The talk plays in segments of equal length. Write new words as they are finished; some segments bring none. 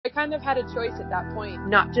kind of had a choice at that point,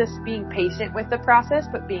 not just being patient with the process,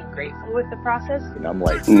 but being grateful with the process. And I'm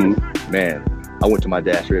like, man, I went to my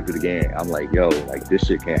dad straight after the game. I'm like, yo, like, this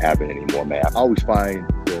shit can't happen anymore, man. I always try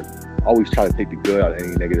to take the good out of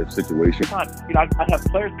any negative situation. I have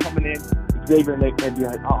players coming in, Xavier, and they'd be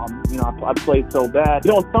like, I played so bad.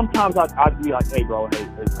 Sometimes I'd be like, hey, bro,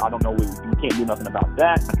 I don't know, we can't do nothing about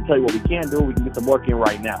that. I can tell you what we can do. We can get some work in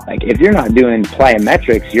right now. Like, if you're not doing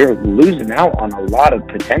plyometrics, you're losing out on a lot of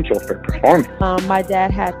potential for performance. My dad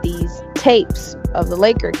had these tapes of the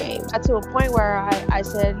Laker games. Got to a point where I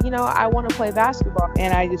said, I want to play basketball.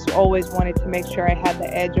 And I just always wanted to make sure I had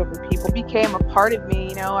the edge over people. It became a part of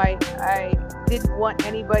me. I didn't want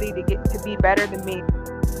anybody to get to be better than me.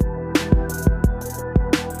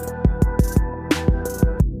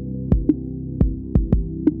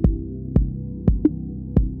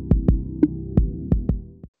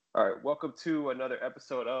 All right, welcome to another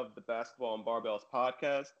episode of the Basketball and Barbells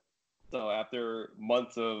podcast. So after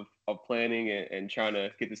months of planning and trying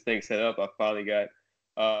to get this thing set up, I finally got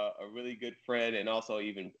a really good friend and also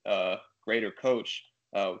even greater coach.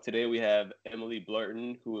 Today we have Emily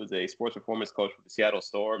Blurton, who is a sports performance coach for the Seattle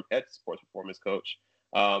Storm, head sports performance coach,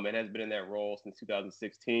 and has been in that role since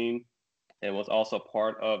 2016 and was also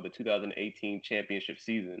part of the 2018 championship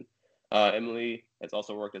season. Emily has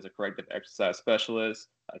also worked as a corrective exercise specialist,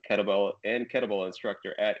 a kettlebell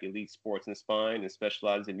instructor at Elite Sports and Spine, and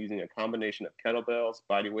specializes in using a combination of kettlebells,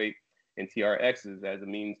 bodyweight, and TRXs as a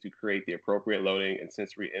means to create the appropriate loading and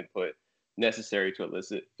sensory input necessary to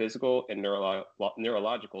elicit physical and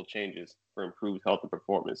neurological changes for improved health and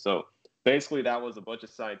performance. So basically, that was a bunch of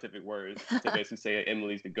scientific words to basically say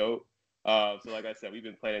Emily's the GOAT. So like I said, we've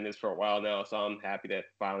been planning this for a while now, so I'm happy that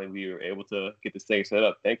finally we were able to get this thing set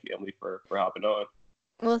up. Thank you, Emily, for hopping on.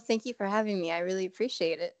 Well, thank you for having me. I really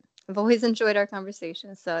appreciate it. I've always enjoyed our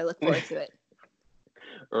conversations, so I look forward to it.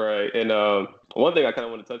 All right. And one thing I kind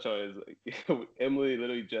of want to touch on is Emily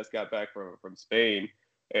literally just got back from Spain,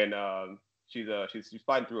 and she's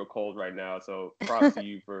fighting through a cold right now. So props to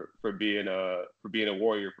you for being a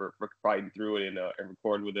warrior, for fighting through it and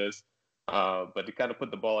recording with us. But to kind of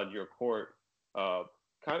put the ball in your court,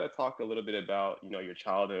 kind of talk a little bit about your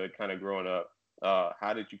childhood, kind of growing up.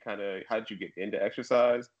 How did you get into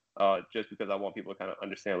exercise? Just because I want people to kind of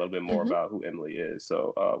understand a little bit more about who Emily is.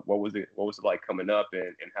 So what was it like coming up,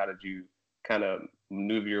 and how did you kind of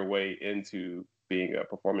maneuver your way into being a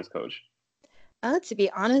performance coach? To be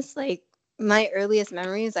honest, like, my earliest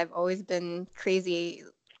memories, I've always been crazy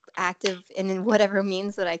active in whatever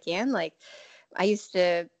means that I can. Like, I used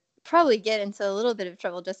to probably get into a little bit of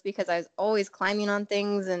trouble just because I was always climbing on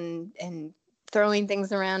things and throwing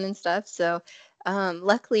things around and stuff. So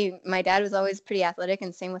luckily, my dad was always pretty athletic,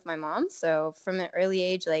 and same with my mom. So from an early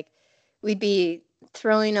age, like, we'd be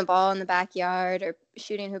throwing a ball in the backyard or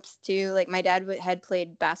shooting hoops too. Like, my dad had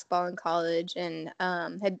played basketball in college and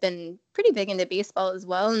had been pretty big into baseball as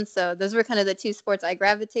well. And so those were kind of the two sports I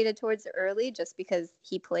gravitated towards early just because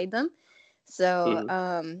he played them. So,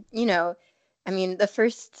 I mean, the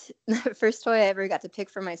first toy I ever got to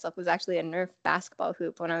pick for myself was actually a Nerf basketball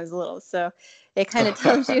hoop when I was little. So it kind of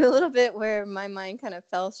tells you a little bit where my mind kind of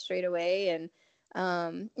fell straight away. And,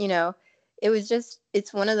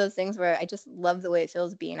 it's one of those things where I just love the way it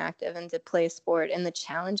feels being active and to play a sport. And the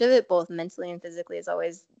challenge of it, both mentally and physically, has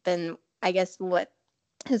always been, I guess, what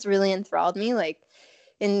has really enthralled me. Like,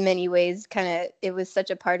 in many ways, it was such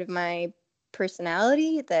a part of my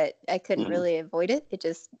personality that I couldn't really avoid it. It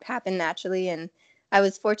just happened naturally, and I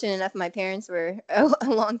was fortunate enough my parents were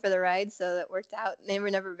along for the ride, so that worked out. They were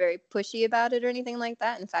never very pushy about it or anything like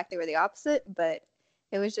that. In fact, they were the opposite, but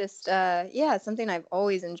it was just something I've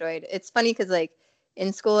always enjoyed. It's funny because, like,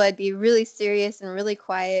 in school I'd be really serious and really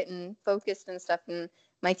quiet and focused and stuff, and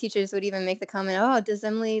my teachers would even make the comment, oh, does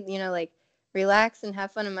Emily like relax and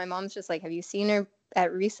have fun? And my mom's just like, have you seen her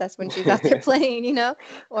at recess when she's out there playing,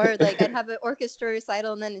 or like I'd have an orchestra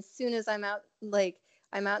recital, and then as soon as I'm out in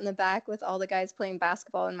the back with all the guys playing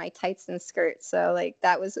basketball in my tights and skirts. So like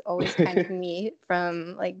that was always kind of me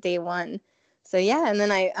from like day one. So yeah, and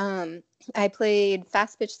then I played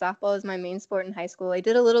fast pitch softball as my main sport in high school. I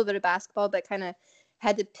did a little bit of basketball, but kind of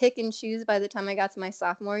had to pick and choose by the time I got to my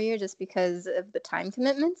sophomore year just because of the time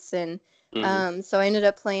commitments. And so I ended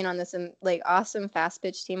up playing on this like awesome fast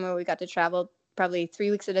pitch team where we got to travel probably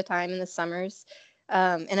 3 weeks at a time in the summers.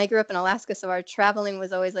 And I grew up in Alaska, so our traveling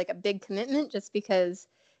was always like a big commitment just because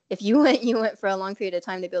if you went for a long period of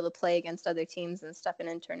time to be able to play against other teams and stuff and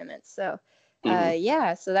in tournaments. So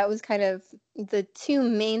so that was kind of the two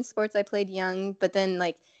main sports I played young. But then,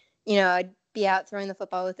 like, I'd be out throwing the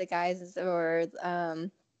football with the guys, or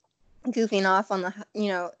goofing off on the,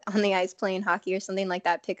 on the ice playing hockey or something like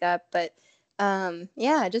that pick up. But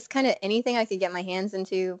yeah, just kind of anything I could get my hands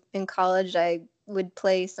into in college. I would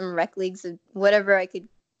play some rec leagues, whatever I could,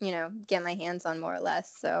 get my hands on more or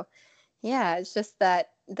less. So yeah, it's just that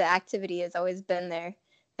the activity has always been there.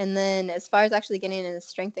 And then as far as actually getting into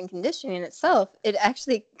strength and conditioning itself, it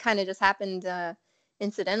actually kind of just happened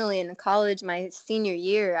incidentally in college. My senior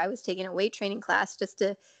year, I was taking a weight training class just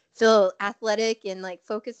to feel athletic and like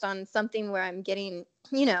focused on something where I'm getting,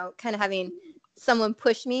 kind of having someone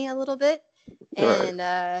push me a little bit. And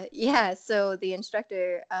yeah, so the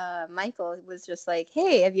instructor, Michael, was just like,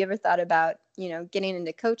 hey, have you ever thought about, getting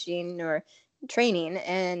into coaching or training?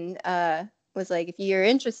 And was like, if you're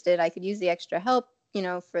interested, I could use the extra help,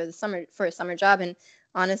 for a summer job. And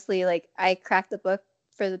honestly, like, I cracked the book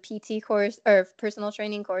for the PT course or personal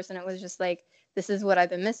training course, and it was just like, this is what I've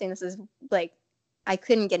been missing. This is like, I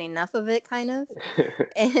couldn't get enough of it, kind of.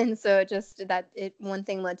 And so just that one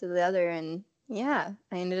thing led to the other, and yeah,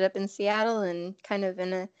 I ended up in Seattle and kind of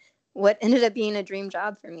in what ended up being a dream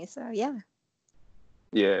job for me. So yeah.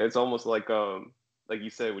 Yeah, it's almost like you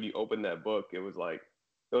said, when you open that book, it was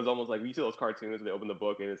almost like you see those cartoons when they open the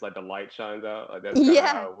book and it's like the light shines out. Like that's kind of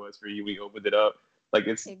Yeah, how it was for you when you opened it up. Like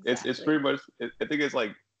it's exactly. pretty much. I think it's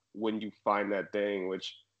like when you find that thing,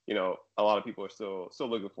 which a lot of people are still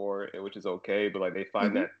looking for, which is okay. But like they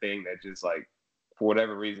find that thing that just like for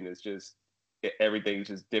whatever reason it's just everything's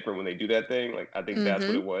just different when they do that thing. Like I think that's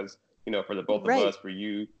what it was. For the both of Right. us, for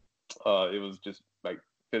you, it was just like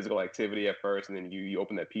physical activity at first, and then you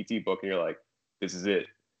open that PT book and you're like, this is it.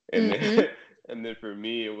 And then and then for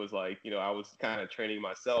me it was like, I was kind of training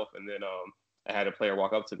myself, and then I had a player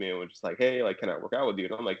walk up to me and was just like, hey, like, can I work out with you?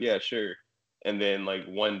 And I'm like, yeah, sure. And then like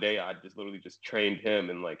one day I just literally just trained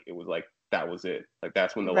him, and like it was like that was it. Like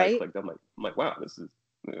that's when the light Right. clicked. I'm like, wow,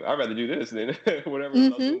 I'd rather do this than whatever I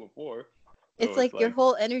was doing before. It's So it's like your like,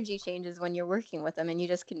 whole energy changes when you're working with them, and you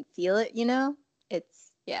just can feel it.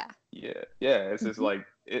 It's yeah. yeah. It's just like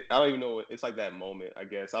I don't even know. It's like that moment. I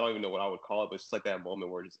guess I don't even know what I would call it, but it's just like that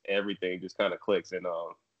moment where just everything just kind of clicks. And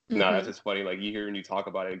no, that's just funny. Like you hearing you talk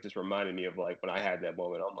about it, it just reminded me of like when I had that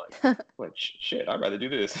moment. I'm like shit, I'd rather do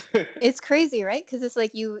this. It's crazy, right? Because it's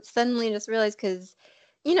like you suddenly just realize, because,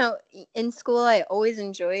 in school, I always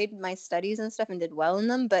enjoyed my studies and stuff and did well in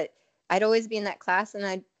them, but I'd always be in that class and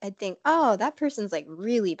I'd think, oh, that person's like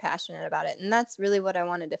really passionate about it. And that's really what I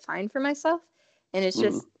wanted to find for myself. And it's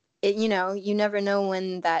just, you never know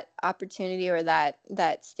when that opportunity or that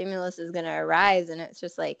stimulus is going to arise. And it's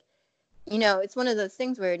just like, it's one of those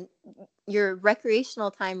things where your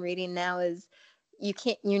recreational time reading now is, you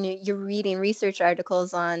can't, you're reading research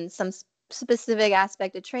articles on some specific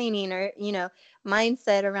aspect of training, or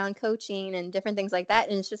mindset around coaching and different things like that,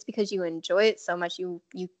 and it's just because you enjoy it so much, you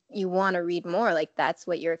want to read more. Like that's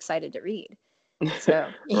what you're excited to read. So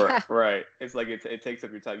yeah. Right. It's like it takes up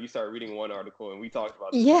your time. You start reading one article, and we talked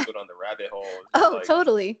about this when Yeah. you go down the rabbit hole. It's just Oh, like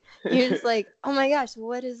totally. You're just like, oh my gosh,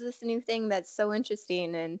 what is this new thing that's so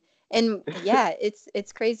interesting? And yeah,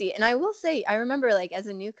 it's crazy. And I will say, I remember like as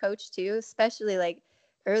a new coach too, especially like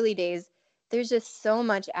early days, there's just so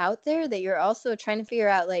much out there that you're also trying to figure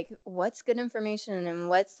out like what's good information and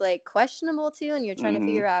what's like questionable too, and you're trying to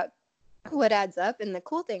figure out what adds up. And the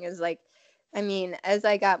cool thing is like, I mean, as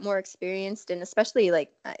I got more experienced, and especially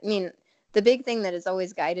like, I mean, the big thing that has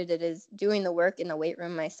always guided it is doing the work in the weight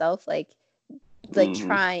room myself, like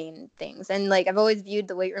trying things. And like I've always viewed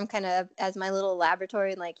the weight room kind of as my little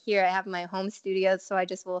laboratory, and like here I have my home studio, so I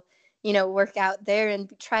just will work out there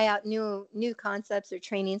and try out new concepts or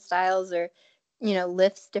training styles, or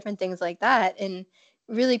lifts, different things like that, and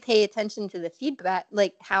really pay attention to the feedback,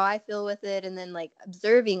 like how I feel with it, and then like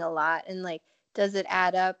observing a lot, and like does it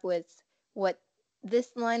add up with what this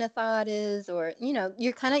line of thought is, or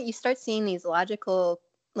you start seeing these logical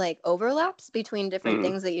like overlaps between different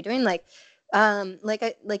things that you're doing, like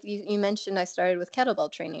you mentioned, I started with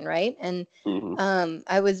kettlebell training, right? And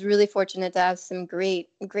I was really fortunate to have some great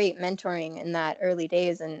mentoring in that early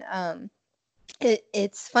days. And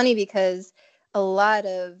it's funny because a lot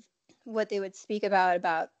of what they would speak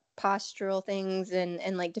about postural things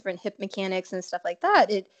and like different hip mechanics and stuff like that,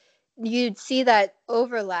 you'd see that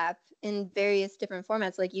overlap in various different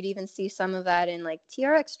formats. Like you'd even see some of that in like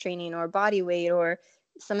TRX training or body weight, or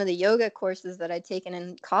some of the yoga courses that I'd taken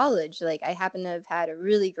in college. Like I happen to have had a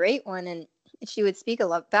really great one, and she would speak a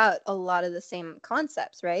lot about a lot of the same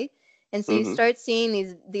concepts, right? And so you start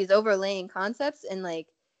seeing these overlaying concepts, and like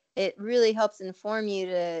it really helps inform you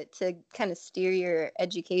to kind of steer your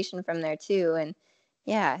education from there too. And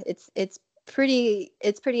yeah, it's pretty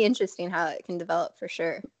interesting how it can develop, for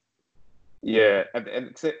sure. Yeah,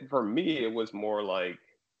 and for me, it was more like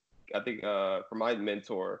for my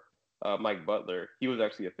mentor, Mike Butler, he was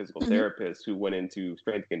actually a physical therapist who went into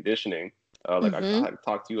strength conditioning. Like I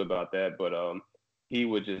talked to you about that, but he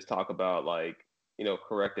would just talk about like, you know,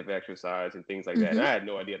 corrective exercise and things like that. And I had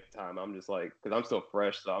no idea at the time. I'm just like, because I'm still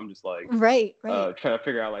fresh, so I'm just like right. Trying to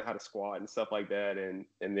figure out like how to squat and stuff like that. And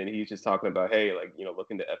then he's just talking about, hey, like, you know,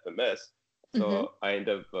 look into FMS. So I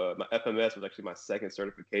ended up my FMS was actually my second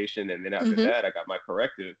certification, and then after that I got my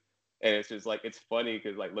corrective. And it's just like, it's funny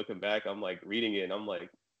because like looking back, I'm like reading it and I'm like,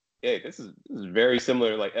 hey, this is very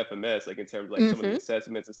similar to like FMS, like in terms of like some of the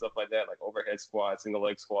assessments and stuff like that, like overhead squat, single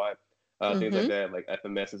leg squat, things like that. Like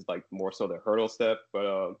FMS is like more so the hurdle step,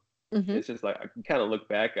 but it's just like I can kind of look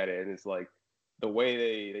back at it and it's like the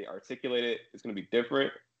way they articulate it is going to be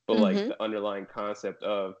different, but like the underlying concept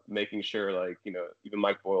of making sure, like, you know, even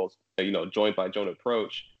Mike Boyle's, you know, joint by joint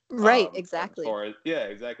approach, Exactly. As far as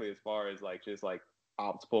as far as like just like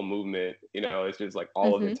optimal movement, you know, it's just like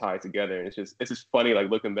all of it tied together, and it's just funny like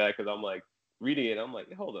looking back because I'm like reading it, I'm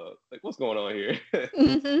like, hold up, like what's going on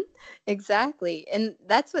here? Exactly. And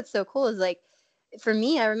that's what's so cool is like for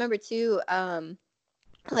me, I remember too,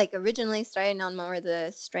 like originally starting on more of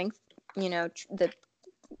the strength, you know, the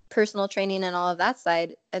personal training and all of that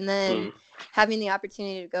side, and then having the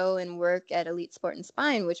opportunity to go and work at Elite Sport and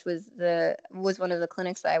Spine, which was one of the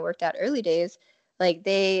clinics that I worked at early days. Like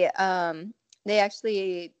they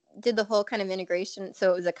actually did the whole kind of integration.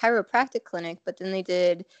 So it was a chiropractic clinic, but then they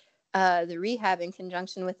did the rehab in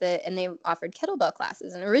conjunction with it, and they offered kettlebell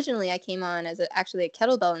classes. And originally I came on as actually a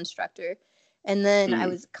kettlebell instructor, and then I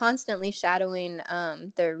was constantly shadowing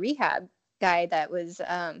their rehab guy that was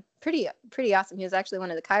pretty awesome. He was actually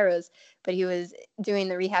one of the chiros, but he was doing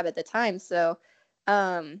the rehab at the time. So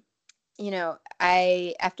you know,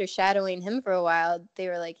 after shadowing him for a while, they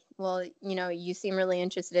were like, well, you know, you seem really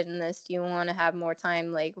interested in this. Do you want to have more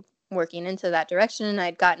time like working into that direction?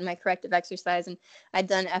 I'd gotten my corrective exercise, and I'd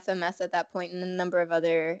done FMS at that point and a number of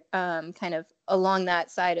other kind of along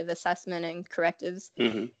that side of assessment and correctives.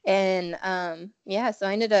 And so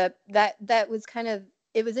I ended up that was kind of,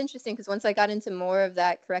 it was interesting because once I got into more of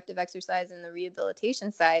that corrective exercise and the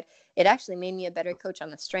rehabilitation side, it actually made me a better coach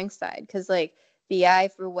on the strength side, because like the eye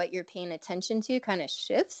for what you're paying attention to kind of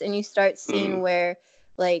shifts, and you start seeing where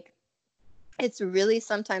like it's really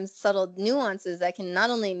sometimes subtle nuances that can not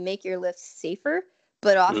only make your lift safer,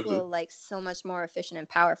 but also like so much more efficient and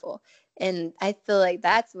powerful. And I feel like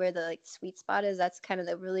that's where the like sweet spot is. That's kind of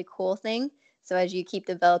the really cool thing. So as you keep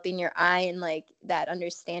developing your eye and like that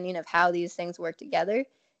understanding of how these things work together,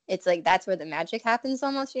 it's like that's where the magic happens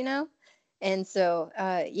almost, you know? And so,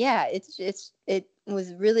 it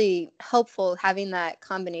was really helpful having that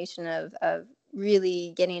combination of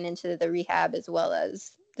really getting into the rehab as well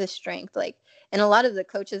as the strength. Like, and a lot of the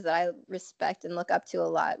coaches that I respect and look up to a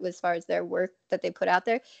lot as far as their work that they put out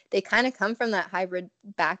there, they kind of come from that hybrid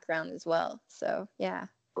background as well. So, yeah.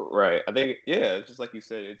 Right. I think, it's just like you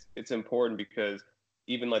said, it's important because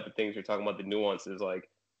even like the things you're talking about, the nuances, like,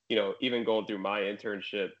 you know, even going through my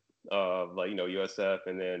internship of like, you know, USF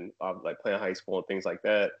and then like playing high school and things like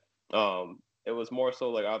that. It was more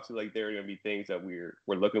so like, obviously, like there are going to be things that we're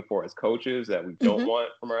looking for as coaches that we don't want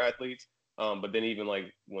from our athletes. But then even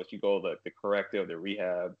like once you go the corrective, the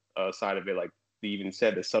rehab side of it, like they even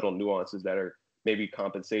said the subtle nuances that are maybe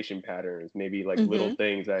compensation patterns, maybe like little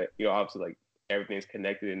things that, you know, obviously like everything's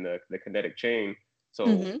connected in the kinetic chain.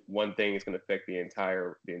 So one thing is going to affect the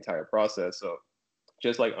entire process. So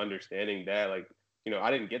just like understanding that, like, you know,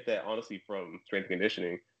 I didn't get that honestly from strength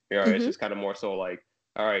conditioning. You know, it's just kind of more so like,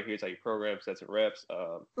 all right, here's how you program sets and reps.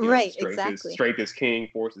 Right, Strength is king,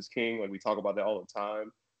 force is king. Like we talk about that all the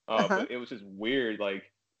time. But it was just weird, like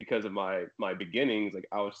because of my beginnings, like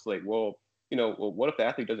I was just like, well, what if the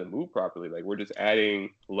athlete doesn't move properly? Like we're just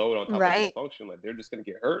adding load on top of dysfunction. Like they're just gonna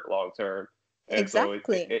get hurt long term. And so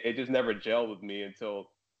it just never gelled with me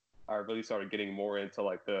until I really started getting more into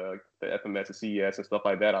like the FMS and CES and stuff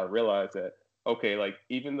like that. I realized that, okay, like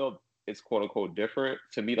even though it's quote unquote different,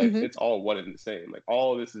 to me, like it's all one and the same. Like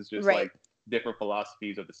all of this is just like different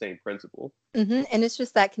philosophies of the same principle. And it's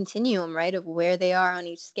just that continuum, right, of where they are on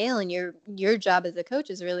each scale. And your job as a coach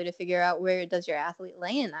is really to figure out where does your athlete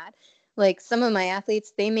lay in that. Like some of my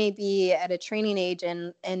athletes, they may be at a training age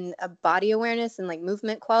and a body awareness and like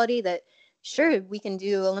movement quality that, sure, we can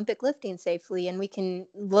do Olympic lifting safely and we can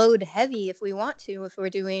load heavy if we want to, if we're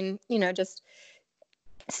doing, just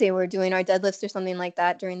say we're doing our deadlifts or something like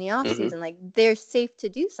that during the off season, like they're safe to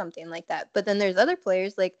do something like that. But then there's other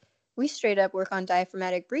players, like we straight up work on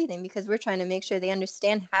diaphragmatic breathing because we're trying to make sure they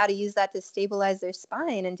understand how to use that to stabilize their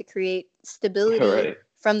spine and to create stability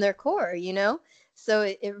from their core, So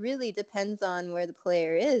it really depends on where the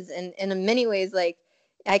player is. And in many ways, like,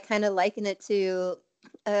 I kind of liken it to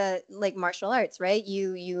like martial arts, right?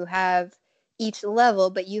 You have each level,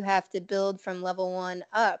 but you have to build from level 1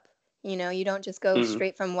 up. You don't just go Mm-hmm.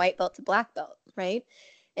 straight from white belt to black belt, right?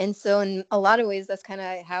 And so in a lot of ways, that's kind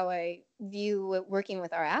of how I view working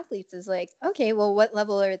with our athletes is like, okay, well, what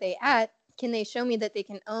level are they at? Can they show me that they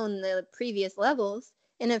can own the previous levels?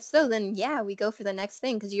 And if so, then yeah, we go for the next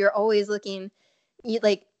thing, because you're always looking,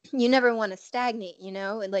 you never want to stagnate,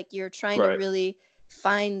 and like you're trying to Right. really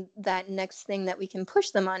find that next thing that we can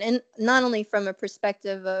push them on. And not only from a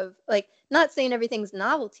perspective of like, not saying everything's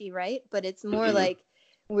novelty, right? But it's more Mm-hmm. like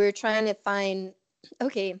we're trying to find,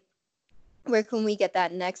 okay, where can we get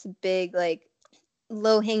that next big, like,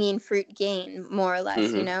 low hanging fruit gain, more or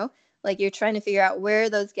less, Mm-hmm. Like you're trying to figure out where are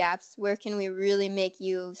those gaps, where can we really make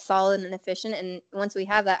you solid and efficient, and once we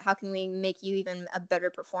have that, how can we make you even a better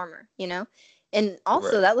performer, And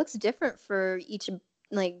also Right. that looks different for each,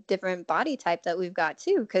 like, different body type that we've got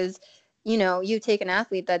too, because you take an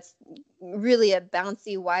athlete that's really a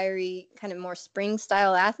bouncy, wiry, kind of more spring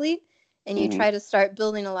style athlete, and you Mm-hmm. try to start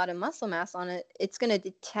building a lot of muscle mass on it, it's going to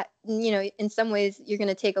detect, in some ways you're going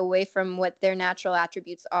to take away from what their natural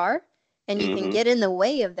attributes are, and you can Mm-hmm. get in the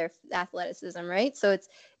way of their athleticism, right? So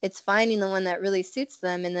it's finding the one that really suits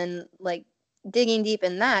them, and then like digging deep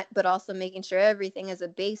in that, but also making sure everything as a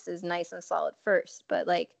base is nice and solid first. But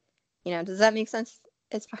like, does that make sense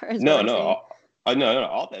as far as what No, I'm no, saying? no.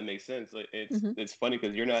 All that makes sense. Like, Mm-hmm. it's funny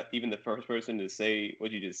because you're not even the first person to say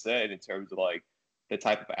what you just said in terms of like the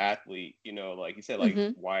type of athlete. Like you said, like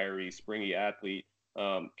Mm-hmm. wiry, springy athlete.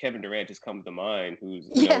 Kevin Durant just comes to mind, who's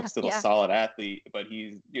Yeah, still a yeah, solid athlete, but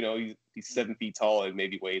he's 7 feet tall and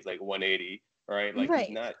maybe weighs like 180, right? Like he's right.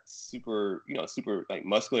 not super like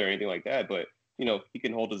muscular or anything like that, but he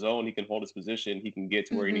can hold his own, he can hold his position, he can get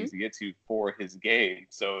to where he Mm-hmm. needs to get to for his game.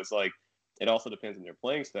 So it's like it also depends on their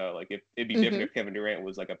playing style. Like if it'd be Mm-hmm. different if Kevin Durant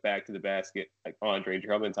was like a back to the basket, like Andre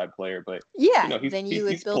Drummond type player, but Yeah, then you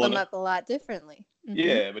would he's build pulling them up. up a lot differently.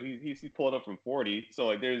 Mm-hmm. Yeah, but he's pulling up from 40. So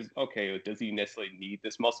like there's okay, does he necessarily need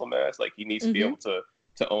this muscle mass? Like he needs to be Mm-hmm. able to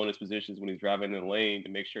own his positions when he's driving in the lane to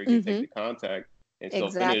make sure he can take Mm-hmm. the contact and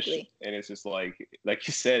still finish. Exactly. And it's just like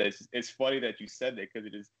you said, it's funny that you said that because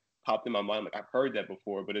it just popped in my mind. Like I've heard that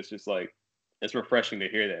before, but it's just like it's refreshing to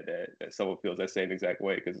hear that someone feels that same exact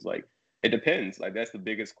way because it's like it depends. Like that's the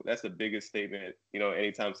biggest statement.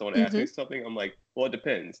 Anytime someone asks Mm-hmm. me something, I'm like, well, it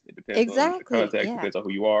depends. It depends on the Exactly. context, Yeah. depends on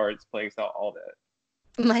who you are, it's playing style, all that.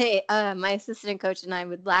 My assistant coach and I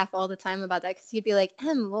would laugh all the time about that, because he'd be like,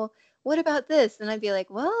 well, what about this? And I'd be like,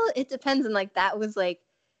 well, it depends. And like that was like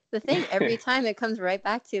the thing. Every time it comes right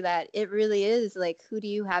back to that. It really is like, who do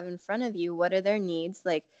you have in front of you? What are their needs?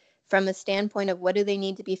 Like from a standpoint of what do they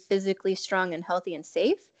need to be physically strong and healthy and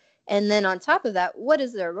safe? And then on top of that, what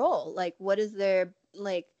is their role? Like what is their,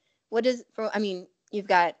 like, what is for, I mean, you've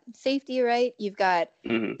got safety, right? You've got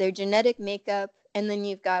Hmm. their genetic makeup, and then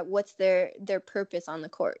you've got what's their purpose on the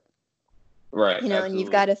court, Right, and you've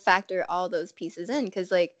got absolutely. to factor all those pieces in,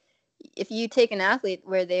 because like if you take an athlete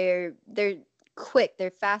where they're quick,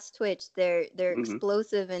 they're fast twitch, they're Hmm.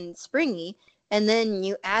 explosive and springy, and then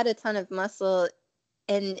you add a ton of muscle,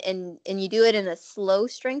 and you do it in a slow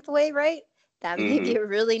strength way, right? That may be Hmm. a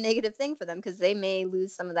really negative thing for them, because they may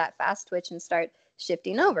lose some of that fast twitch and start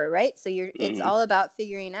shifting over, right? So it's Hmm. all about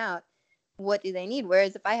figuring out what do they need.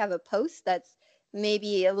 Whereas if I have a post that's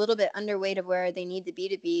maybe a little bit underweight of where they need to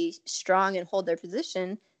be strong and hold their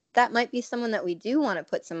position, that might be someone that we do want to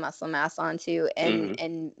put some muscle mass onto and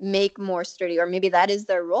Hmm. make more sturdy, or maybe that is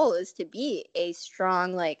their role, is to be a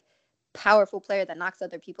strong, like, powerful player that knocks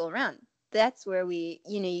other people around. That's where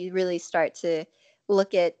you really start to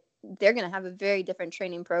look at, they're going to have a very different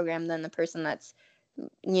training program than the person that's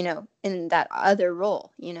in that other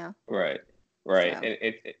role. Right, right. So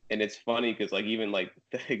And it's funny because like even like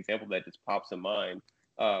the example that just pops in mind,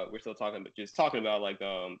 we're still talking about like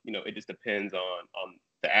it just depends on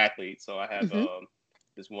the athlete. So I have mhm,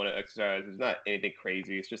 this one exercise. It's not anything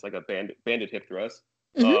crazy. It's just like a banded hip thrust.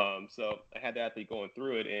 mhm, So I had the athlete going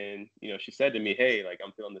through it, and she said to me, "Hey, like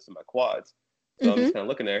I'm feeling this in my quads." So I'm mhm, just kind of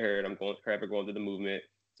looking at her, and I'm going through the movement.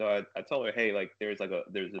 So I told her, "Hey, like there's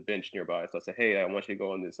a bench nearby." So I said, "Hey, I want you to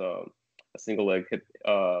go on this a single leg hip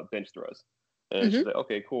bench thrust." And mhm. she's like,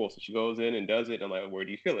 "Okay, cool." So she goes in and does it. And I'm like, "Where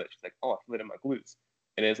do you feel it?" She's like, "Oh, I feel it in my glutes."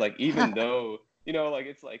 And it's like, even though, like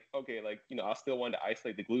it's like, okay, like, I still want to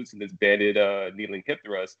isolate the glutes in this banded kneeling hip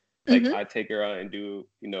thrust. Like Mhm. I take her out and do,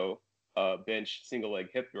 bench single leg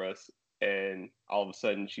hip thrust, and all of a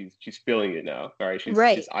sudden she's feeling it now. All right. She's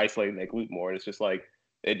Right. isolating that glute more. And it's just like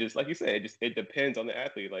it just like you said, it depends on the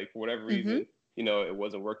athlete. Like for whatever Mhm. reason, it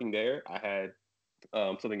wasn't working there. I had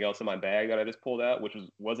something else in my bag that I just pulled out, which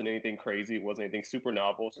wasn't anything crazy, wasn't anything super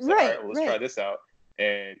novel. It's just like, all right, well, let's try this out.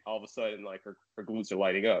 And all of a sudden, like her glutes are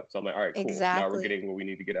lighting up. So I'm like, all right, cool. Now we're getting what we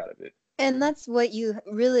need to get out of it. And that's what you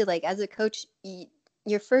really like as a coach.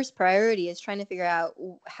 Your first priority is trying to figure out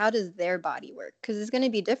how does their body work, because it's going to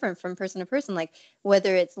be different from person to person. Like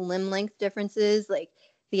whether it's limb length differences, like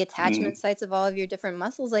the attachment sites of all of your different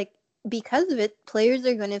muscles, like because of it, players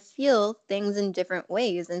are going to feel things in different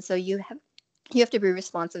ways, and so you have to be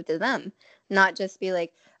responsive to them, not just be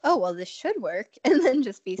like, oh, well, this should work, and then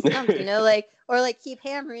just be stumped, like, or like keep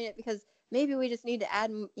hammering it because maybe we just need to add,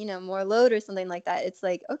 more load or something like that. It's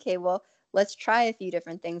like, okay, well, let's try a few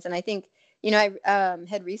different things. And I think, I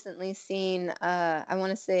had recently seen, I want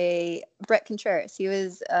to say Brett Contreras. He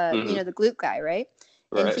was, the glute guy, right?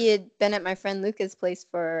 And he had been at my friend Luca's place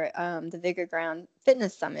for the Vigor Ground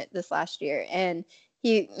Fitness Summit this last year. And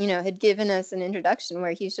he, had given us an introduction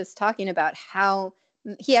where he's just talking about how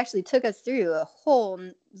he actually took us through a whole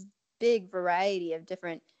big variety of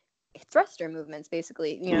different thruster movements,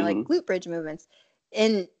 basically, like glute bridge movements.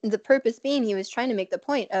 And the purpose being, he was trying to make the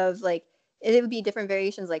point of like, it would be different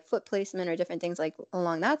variations like foot placement or different things like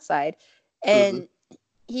along that side. And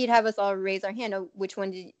he'd have us all raise our hand. Oh, which one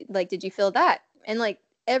did you feel that? And like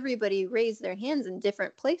everybody raised their hands in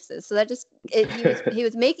different places. So that just, he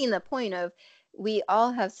was making the point of, we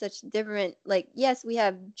all have such different, like, yes, we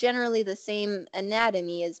have generally the same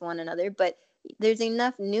anatomy as one another, but there's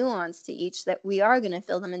enough nuance to each that we are going to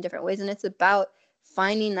feel them in different ways. And it's about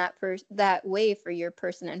finding that way for your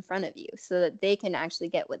person in front of you so that they can actually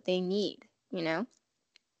get what they need,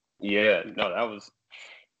 Yeah, no,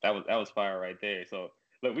 that was fire right there. So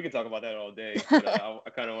look, we can talk about that all day, but I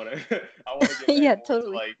kind of want to I want to get back more to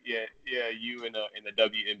like you in the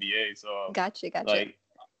WNBA. So gotcha. Like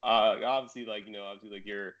obviously like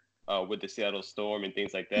you're with the Seattle Storm and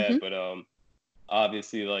things like that, but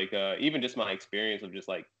obviously like even just my experience of just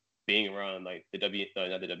like being around like the not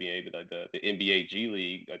the WNBA, but the NBA G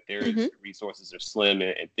League, like their resources are slim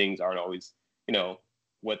and things aren't always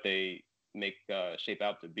what they make shape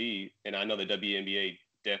out to be. And I know the WNBA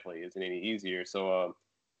definitely isn't any easier. So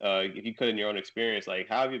if you could, in your own experience, like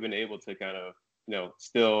how have you been able to kind of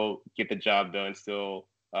still get the job done, still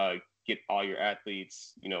get all your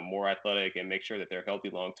athletes more athletic and make sure that they're healthy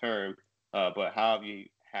long term, but how have you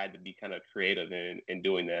had to be kind of creative in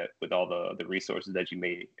doing that with all the resources that you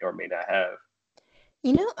may or may not have?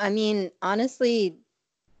 I mean, honestly,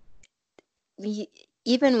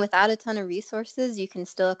 even without a ton of resources, you can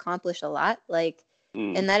still accomplish a lot. Like,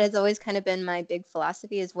 and that has always kind of been my big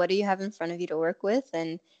philosophy is what do you have in front of you to work with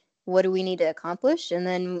and what do we need to accomplish? And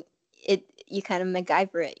then you kind of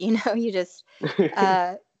MacGyver it, you just,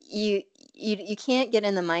 you can't get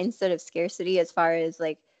in the mindset of scarcity as far as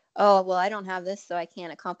like, oh, well, I don't have this, so I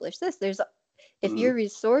can't accomplish this. If you're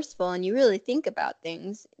resourceful and you really think about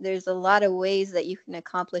things, there's a lot of ways that you can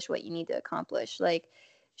accomplish what you need to accomplish. Like,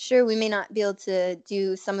 sure, we may not be able to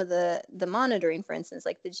do some of the monitoring, for instance,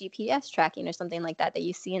 like the GPS tracking or something like that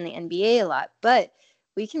you see in the NBA a lot, but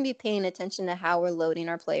we can be paying attention to how we're loading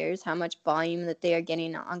our players, how much volume that they are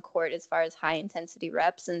getting on court as far as high intensity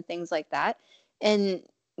reps and things like that. And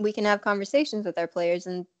we can have conversations with our players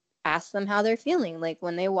and ask them how they're feeling. Like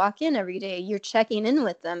when they walk in every day, you're checking in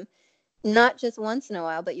with them, not just once in a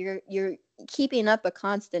while, but you're keeping up a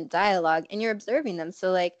constant dialogue and you're observing them.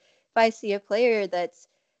 So like if I see a player that's,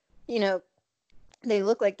 they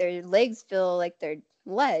look like their legs feel like they're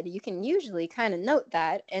lead, you can usually kind of note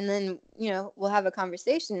that. And then, we'll have a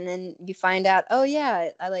conversation and then you find out, oh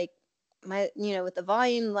yeah, I like my, with the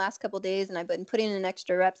volume the last couple of days and I've been putting in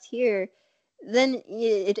extra reps here, then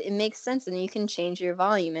it makes sense and you can change your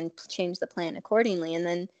volume and change the plan accordingly. And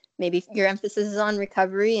then maybe your emphasis is on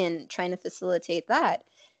recovery and trying to facilitate that.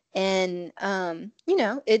 And,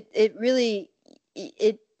 it really,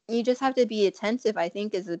 you just have to be attentive, I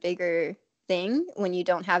think, is a bigger thing when you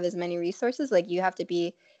don't have as many resources. Like you have to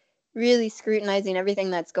be really scrutinizing everything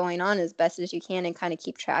that's going on as best as you can and kind of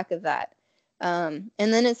keep track of that. And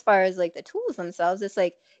then as far as like the tools themselves, it's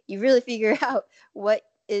like you really figure out what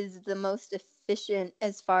is the most efficient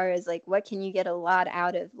as far as like what can you get a lot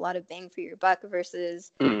of bang for your buck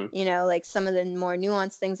versus like some of the more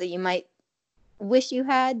nuanced things that you might wish you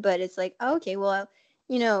had, but it's like, oh, okay, well,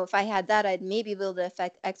 if I had that, I'd maybe be able to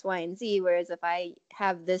affect X, Y, and Z. Whereas if I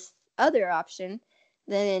have this other option,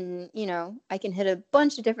 then, I can hit a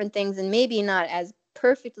bunch of different things and maybe not as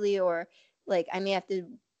perfectly, or like I may have to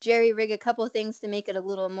jerry rig a couple of things to make it a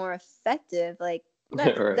little more effective. Like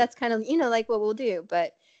that's kind of, like what we'll do.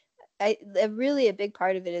 But really a big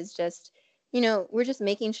part of it is just, we're just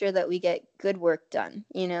making sure that we get good work done,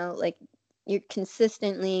 like you're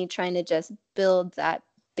consistently trying to just build that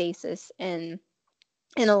basis, and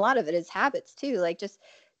a lot of it is habits too, like just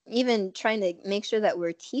even trying to make sure that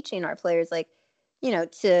we're teaching our players, like,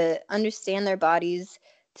 to understand their bodies,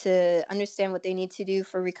 to understand what they need to do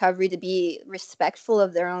for recovery, to be respectful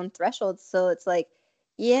of their own thresholds. So it's like,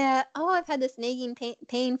 yeah, oh, I've had this nagging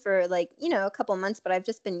pain for like, a couple months, but I've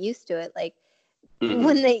just been used to it. Like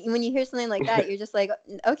when you hear something like that, you're just like,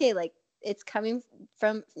 okay, like it's coming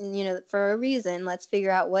from, for a reason. Let's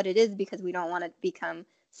figure out what it is, because we don't want to become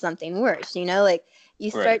something worse, like you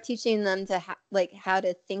start teaching them to how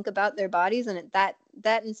to think about their bodies, and that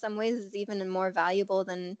in some ways is even more valuable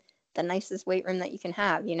than the nicest weight room that you can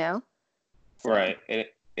have, So. Right. And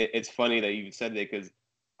it's funny that you said that, because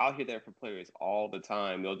I'll hear that from players all the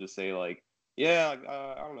time. They'll just say like, yeah,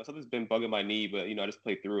 I don't know, something's been bugging my knee, but I just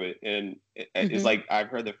play through it. And it's like, I've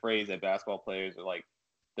heard the phrase that basketball players are like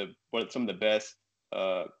some of the best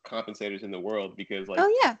compensators in the world, because like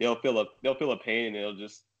they'll feel a pain and they'll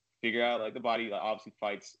just figure out, like, the body obviously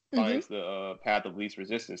finds the path of least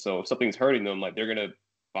resistance. So if something's hurting them, like, they're gonna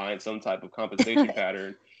find some type of compensation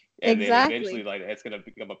pattern, and then eventually, like, it's gonna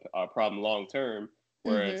become a problem long term.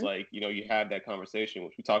 Whereas like, you have that conversation,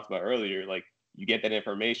 which we talked about earlier, like you get that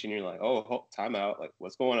information, you're like, oh, time out, like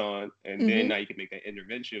what's going on, and then now you can make that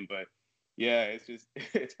intervention. But yeah, it's just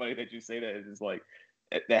it's funny that you say that. It's just like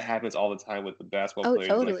that happens all the time with the basketball players.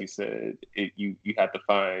 Totally. And like you said, you have to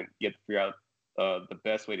figure out the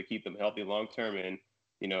best way to keep them healthy long term, and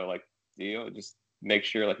just make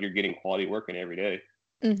sure like you're getting quality work in every day.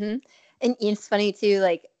 And it's funny too,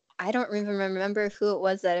 like I don't even remember who it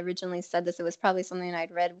was that originally said this. It was probably something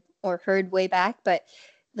I'd read or heard way back, but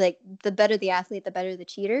like the better the athlete, the better the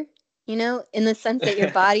cheater, in the sense that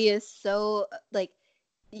your body is so like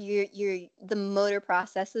the motor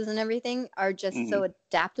processes and everything are just so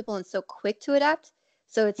adaptable and so quick to adapt.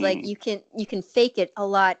 So it's like you can fake it a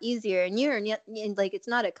lot easier, and like it's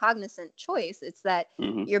not a cognizant choice. It's that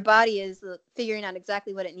your body is figuring out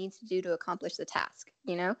exactly what it needs to do to accomplish the task,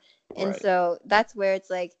 And so that's where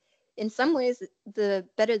it's like, in some ways, the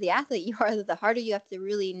better the athlete you are, the harder you have to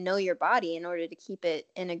really know your body in order to keep it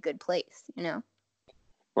in a good place,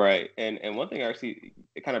 Right. And one thing actually,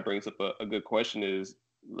 it kind of brings up a good question is,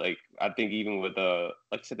 like, I think even with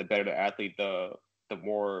like you said, the better the athlete, the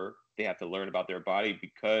more they have to learn about their body,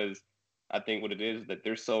 because I think what it is that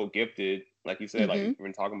they're so gifted, like you said, like we've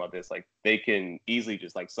been talking about this, like they can easily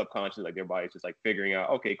just like subconsciously, like their body's just like figuring out,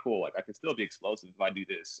 okay, cool, like I can still be explosive if I do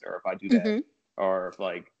this, or if I do that, or if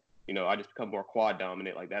like, I just become more quad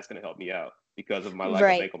dominant, like that's going to help me out because of my lack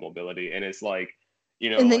of ankle mobility. And it's like,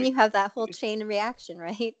 and then you have that whole chain reaction,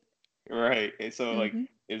 right? Right. And so like,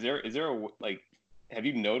 is there a, like, have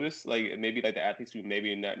you noticed like maybe like the athletes who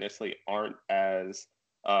maybe not necessarily aren't as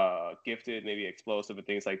gifted, maybe explosive and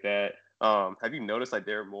things like that, have you noticed like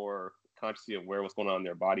they're more consciously aware of what's going on in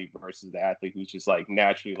their body versus the athlete who's just like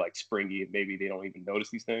naturally like springy and maybe they don't even notice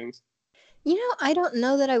these things? I don't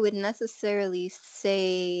know that I would necessarily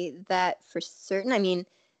say that for certain. I mean,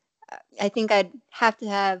 I think I'd have to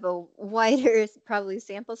have a wider probably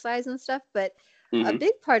sample size and stuff, but a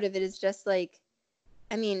big part of it is just like,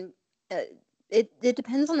 I mean, it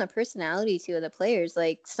depends on the personality too of the players.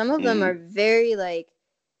 Like some of them are very like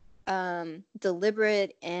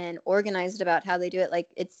deliberate and organized about how they do it. Like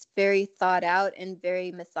it's very thought out and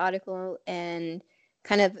very methodical, and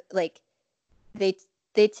kind of like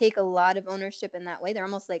they take a lot of ownership in that way. They're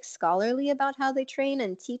almost like scholarly about how they train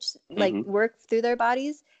and teach, like work through their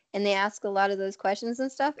bodies. And they ask a lot of those questions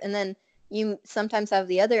and stuff. And then you sometimes have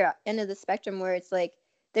the other end of the spectrum where it's like,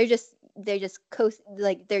 they're just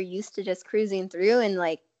like they're used to just cruising through and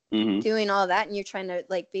like doing all that. And you're trying to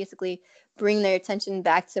like basically bring their attention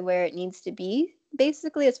back to where it needs to be,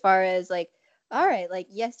 basically, as far as like, all right, like,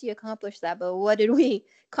 yes, you accomplished that, but what did we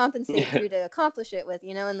compensate you to accomplish it with,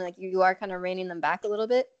 and like you are kind of reining them back a little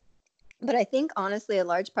bit. But I think honestly, a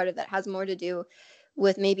large part of that has more to do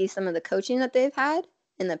with maybe some of the coaching that they've had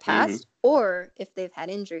in the past, or if they've had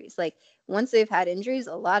injuries. Like once they've had injuries,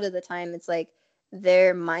 a lot of the time it's like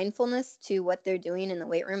their mindfulness to what they're doing in the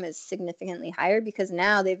weight room is significantly higher, because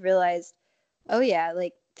now they've realized, oh yeah,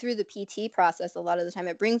 like through the PT process, a lot of the time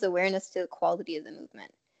it brings awareness to the quality of the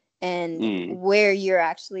movement and where you're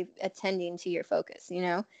actually attending to your focus,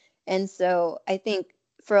 And so I think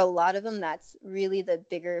for a lot of them, that's really the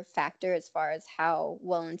bigger factor as far as how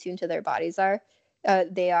well in tune to their bodies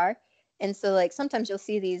they are. And so like sometimes you'll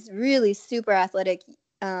see these really super athletic,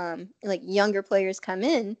 like younger players come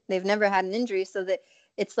in, they've never had an injury. So that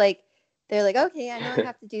it's like, they're like, okay, I know I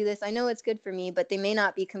have to do this. I know it's good for me, but they may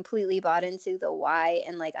not be completely bought into the why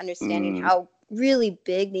and like understanding how really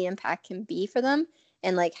big the impact can be for them.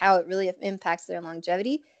 and like how it really impacts their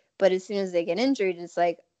longevity. But as soon as they get injured, it's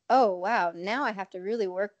like, oh wow, now I have to really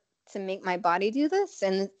work to make my body do this.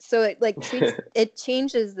 And so it like treats it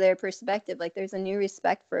changes their perspective. Like there's a new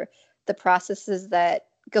respect for the processes that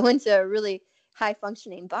go into a really high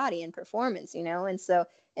functioning body and performance, you know. And so,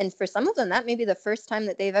 and for some of them, that may be the first time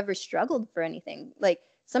that they've ever struggled for anything. Like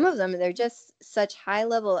some of them, they're just such high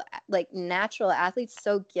level, like natural athletes,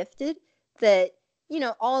 so gifted that, you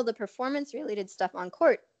know, all the performance related stuff on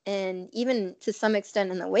court and even to some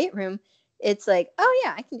extent in the weight room, it's like, oh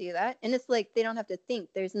yeah, I can do that. And it's like they don't have to think.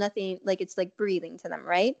 There's nothing, like it's like breathing to them,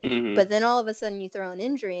 right? Mm-hmm. But then all of a sudden you throw an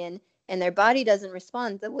injury in and their body doesn't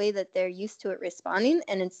respond the way that they're used to it responding.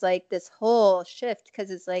 And it's like this whole shift because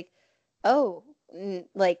it's like, oh,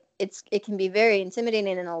 like it can be very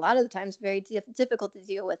intimidating and a lot of the times very difficult to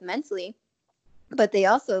deal with mentally. But they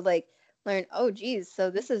also like learn, oh geez, so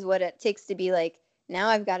this is what it takes to be like, now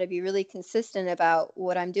I've got to be really consistent about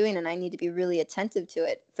what I'm doing and I need to be really attentive to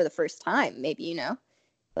it for the first time, maybe, you know,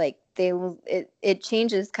 like it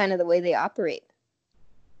changes kind of the way they operate.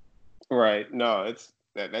 Right. No,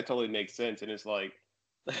 that totally makes sense. And it's like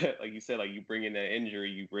like you said, like you bring in that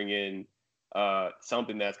injury, you bring in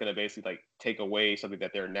something that's going to basically like take away something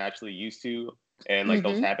that they're naturally used to. And like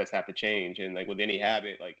those habits have to change. And like with any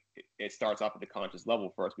habit, like it starts off at the conscious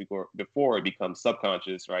level first before it becomes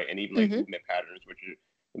subconscious, right? And even like movement patterns, which are,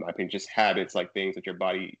 in my opinion, just habits, like things that your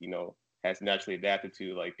body, you know, has naturally adapted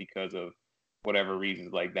to, like because of whatever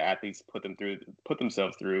reasons, like the athletes put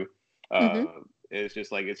themselves through. It's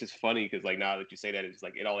just like, it's just funny because like now that you say that, it's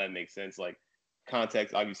like it all that makes sense. Like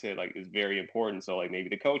context, obviously, like is very important. So like maybe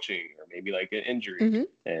the coaching or maybe like an injury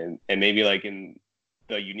and maybe like in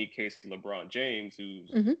the unique case of LeBron James,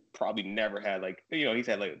 who's probably never had like, you know, he's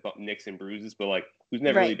had like nicks and bruises, but like who's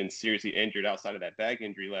never really been seriously injured outside of that back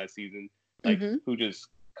injury last season, like who just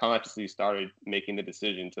consciously started making the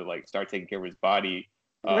decision to like start taking care of his body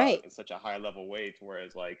in such a high level way to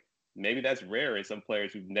whereas like maybe that's rare in some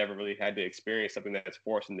players who've never really had to experience something that's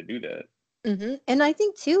forced them to do that. And I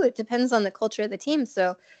think too, it depends on the culture of the team.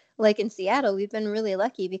 So like in Seattle, we've been really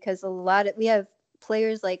lucky because we have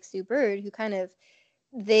players like Sue Bird who kind of,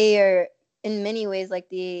 they are in many ways like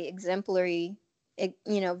the exemplary,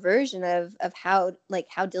 you know, version of how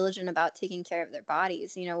diligent about taking care of their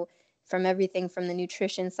bodies, you know, from everything from the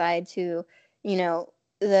nutrition side to, you know,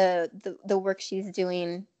 the work she's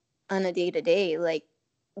doing on a day-to-day, like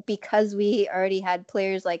because we already had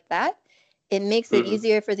players like that, it makes it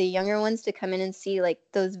easier for the younger ones to come in and see like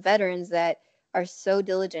those veterans that are so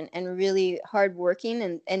diligent and really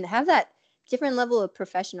hardworking and have that different level of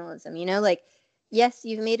professionalism, you know, like yes,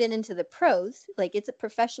 you've made it into the pros, like it's a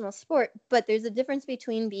professional sport, but there's a difference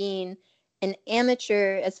between being an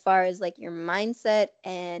amateur as far as like your mindset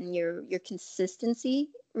and your consistency,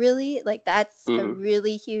 really. Like that's a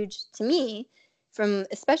really huge to me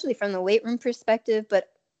especially from the weight room perspective, but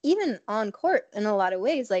even on court in a lot of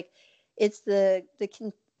ways, like it's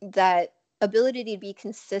that ability to be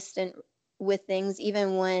consistent with things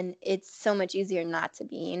even when it's so much easier not to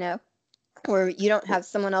be, you know, or you don't have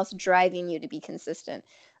someone else driving you to be consistent,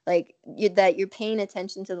 like that you're paying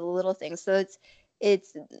attention to the little things. So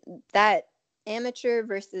it's that amateur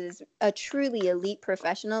versus a truly elite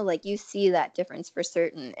professional, like you see that difference for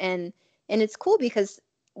certain. And it's cool because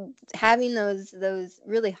having those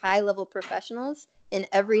really high level professionals in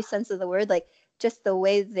every sense of the word, like just the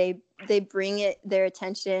way they bring their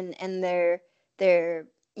attention and their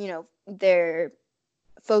you know, their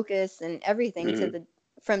focus and everything to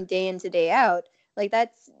from day in to day out, like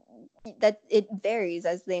that it varies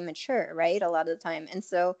as they mature, right, a lot of the time. And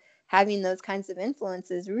so having those kinds of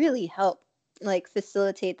influences really help like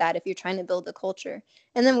facilitate that if you're trying to build a culture.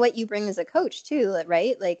 And then what you bring as a coach too,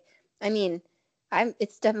 right? Like, I mean,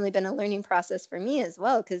 it's definitely been a learning process for me as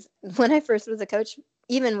well, because when I first was a coach,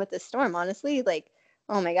 even with the Storm, honestly, like,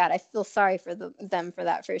 oh my God, I feel sorry for them for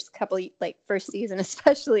that first season,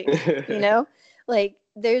 especially, you know, like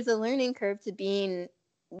there's a learning curve to being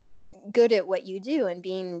good at what you do and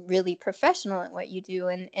being really professional at what you do.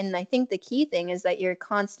 And I think the key thing is that you're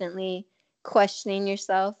constantly questioning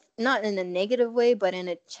yourself, not in a negative way, but in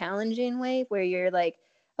a challenging way where you're like,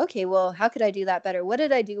 okay, well, how could I do that better? What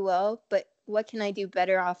did I do well, but what can I do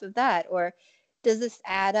better off of that? Or does this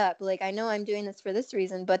add up? Like, I know I'm doing this for this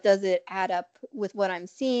reason, but does it add up with what I'm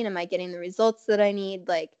seeing? Am I getting the results that I need?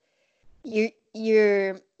 Like,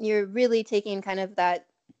 you're really taking kind of that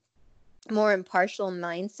more impartial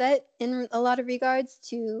mindset in a lot of regards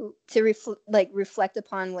to reflect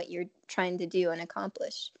upon what you're trying to do and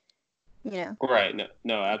accomplish, you know. Right.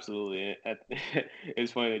 No, absolutely.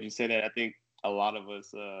 It's funny that you say that. I think a lot of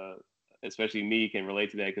us, especially me, can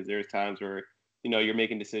relate to that because there's times where you're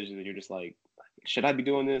making decisions and you're just like, should I be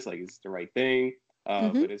doing this? Like, is this the right thing?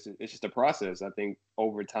 Mm-hmm. But it's just a process. I think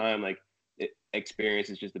over time, like, experience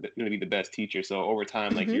is just going to be the best teacher. So over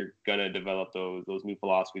time, like, Mm-hmm. you're gonna develop those new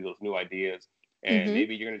philosophies, those new ideas, and Mm-hmm.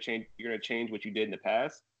 maybe you're gonna change what you did in the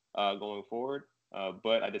past going forward.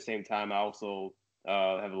 But at the same time, I also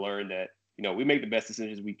have learned that we make the best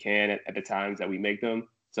decisions we can at the times that we make them.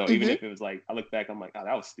 So even Mm-hmm. if it was like I look back, I'm like, oh,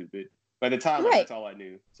 that was stupid. But at the time, like, Right. that's all I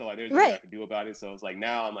knew. So like, there's nothing I Right. could do about it. So it's like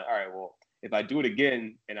now I'm like, all right, well, if I do it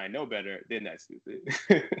again and I know better, then that's stupid.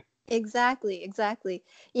 Exactly. Exactly.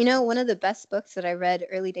 One of the best books that I read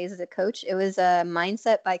early days as a coach, it was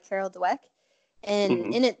Mindset by Carol Dweck. And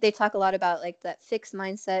Mhm. in it, they talk a lot about like that fixed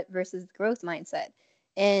mindset versus growth mindset.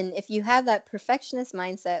 And if you have that perfectionist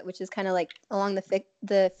mindset, which is kind of like along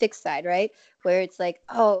the fixed side, right? Where it's like,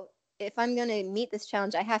 oh, if I'm going to meet this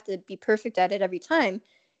challenge, I have to be perfect at it every time.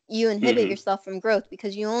 You inhibit Mhm. yourself from growth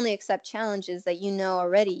because you only accept challenges that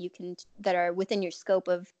already that are within your scope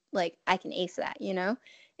of like, I can ace that.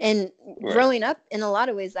 And Right. growing up, in a lot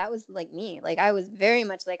of ways, that was like me. Like, I was very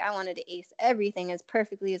much like, I wanted to ace everything as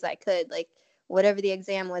perfectly as I could. Like, whatever the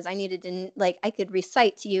exam was, I needed to, like, I could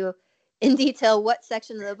recite to you in detail what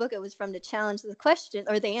section of the book it was from to challenge the question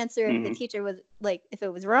or the answer if the Mhm. teacher was like, if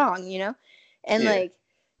it was wrong. And Yeah. like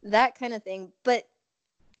that kind of thing. But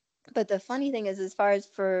the funny thing is, as far as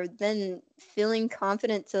for then feeling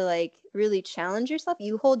confident to like really challenge yourself,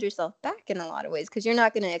 you hold yourself back in a lot of ways because you're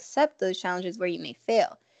not going to accept those challenges where you may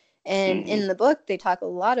fail. And Mhm. in the book, they talk a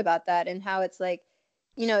lot about that and how it's like,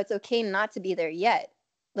 it's okay not to be there yet.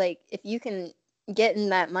 Like, if you can get in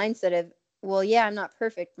that mindset of, well, yeah, I'm not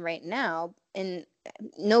perfect right now, and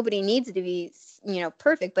nobody needs to be,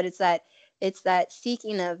 perfect, but it's that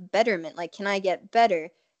seeking of betterment. Like, can I get better?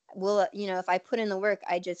 Well, if I put in the work,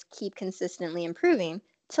 I just keep consistently improving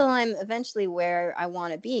till I'm eventually where I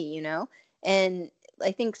want to be. And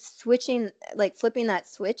I think flipping that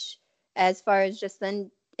switch as far as just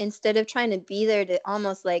then, instead of trying to be there to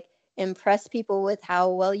almost like impress people with how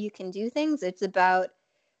well you can do things, it's about,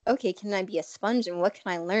 okay, can I be a sponge and what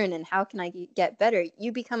can I learn and how can I get better?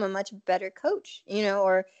 You become a much better coach,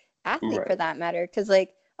 or athlete for Right. that matter. Because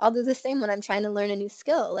like, I'll do the same when I'm trying to learn a new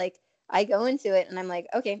skill. Like, I go into it and I'm like,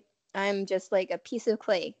 okay, I'm just like a piece of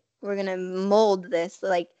clay. We're going to mold this.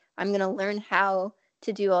 Like, I'm going to learn how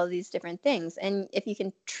to do all these different things. And if you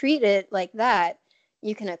can treat it like that,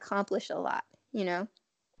 you can accomplish a lot.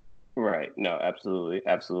 Right. No, absolutely.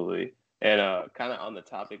 Absolutely. And kind of on the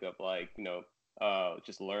topic of like,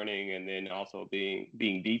 just learning and then also being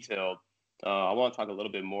detailed, I want to talk a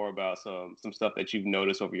little bit more about some stuff that you've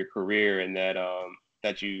noticed over your career and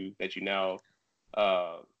that you now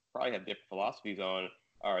uh probably have different philosophies on,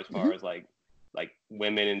 or as Hmm. far as like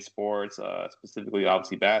women in sports, specifically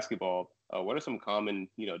obviously basketball. What are some common,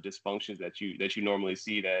 dysfunctions that you normally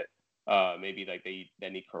see that maybe like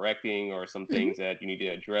that need correcting, or some Hmm. things that you need to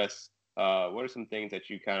address? What are some things that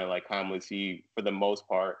you kind of like commonly see for the most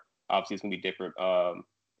part? Obviously, it's gonna be different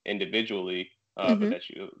individually, but Hmm. that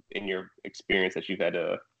you, in your experience, that you've had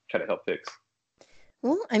to try to help fix.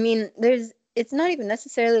 Well, I mean, it's not even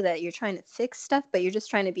necessarily that you're trying to fix stuff, but you're just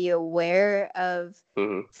trying to be aware of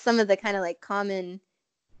Mm-hmm. some of the kind of like common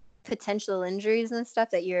potential injuries and stuff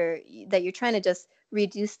that you're trying to just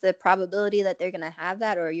reduce the probability that they're going to have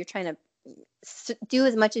that, or you're trying to do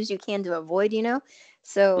as much as you can to avoid.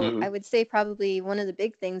 So Mm-hmm. I would say probably one of the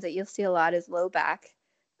big things that you'll see a lot is low back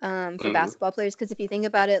for Mm-hmm. basketball players, because if you think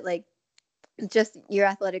about it, like just your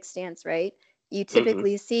athletic stance, right? You Mm-hmm.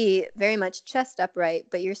 typically see very much chest upright,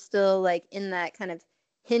 but you're still like in that kind of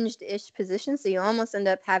hinged-ish position. So you almost end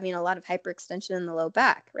up having a lot of hyperextension in the low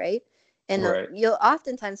back, right? And Right. you'll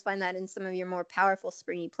oftentimes find that in some of your more powerful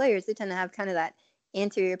springy players. They tend to have kind of that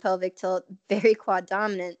anterior pelvic tilt, very quad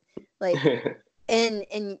dominant, like. And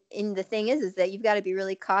the thing is that you've got to be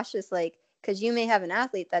really cautious, like, because you may have an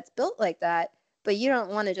athlete that's built like that, but you don't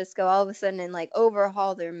want to just go all of a sudden and like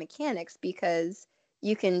overhaul their mechanics, because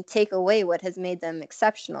you can take away what has made them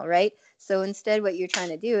exceptional, right? So instead, what you're trying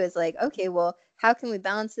to do is like, okay, well, how can we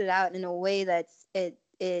balance it out in a way it's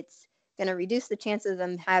going to reduce the chances of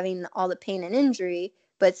them having all the pain and injury,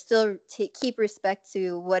 but still keep respect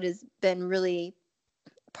to what has been really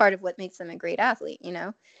part of what makes them a great athlete.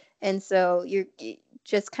 And so you're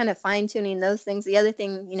just kind of fine tuning those things. The other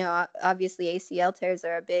thing, obviously ACL tears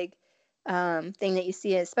are a big thing that you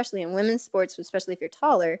see, especially in women's sports, especially if you're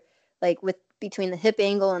taller, like with between the hip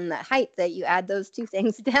angle and the height, that you add those two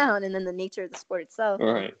things down, and then the nature of the sport itself,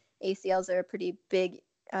 and Right. ACLs are a pretty big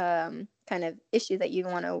kind of issue that you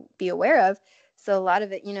want to be aware of. So a lot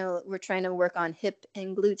of it, we're trying to work on hip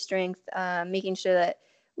and glute strength, making sure that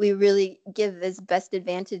we really give as best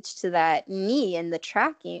advantage to that knee and the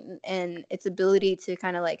tracking and its ability to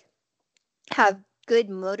kind of like have good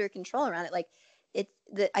motor control around it. Like it's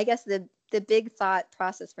I guess the big thought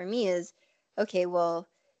process for me is, okay, well,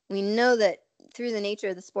 we know that through the nature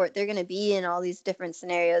of the sport, they're going to be in all these different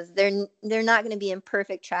scenarios. They're not going to be in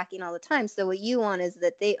perfect tracking all the time. So what you want is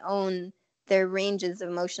that they own their ranges of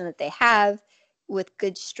motion that they have with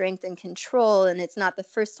good strength and control. And it's not the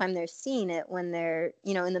first time they're seeing it when they're,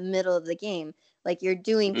 in the middle of the game. Like you're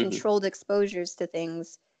doing controlled exposures to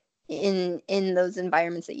things in those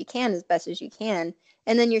environments that you can as best as you can.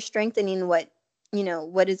 And then you're strengthening what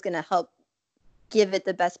is going to help give it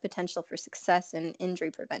the best potential for success and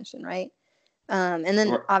injury prevention, right? And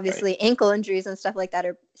then obviously ankle injuries and stuff like that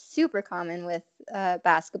are super common with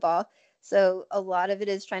basketball. So a lot of it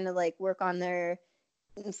is trying to like work on their,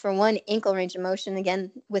 for one, ankle range of motion,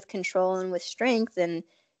 again, with control and with strength and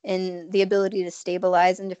the ability to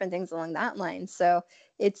stabilize and different things along that line. So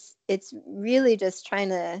it's really just trying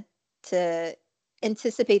to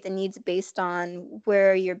anticipate the needs based on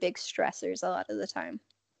where are your big stressors a lot of the time.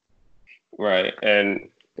 Right. And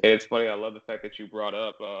it's funny, I love the fact that you brought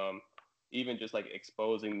up even just like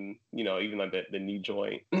exposing, even like the knee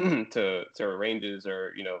joint to ranges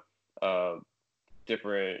or,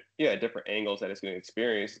 different angles that it's going to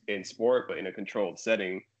experience in sport, but in a controlled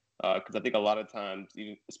setting. Because I think a lot of times,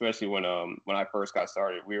 even especially when I first got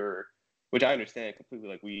started, which I understand completely,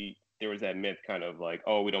 like there was that myth kind of like,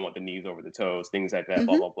 oh, we don't want the knees over the toes, things like that,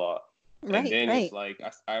 blah, blah, blah. And then it's like,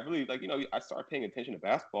 I really like, I started paying attention to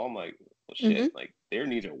basketball. I'm like, well, shit, like their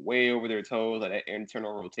knees are way over their toes. Like that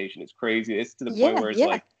internal rotation is crazy. It's to the point where it's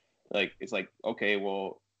it's like, okay,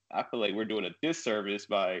 well, I feel like we're doing a disservice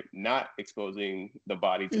by not exposing the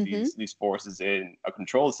body to these forces in a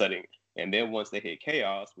controlled setting. And then once they hit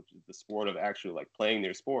chaos, which is the sport of actually like playing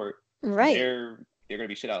their sport, they're going to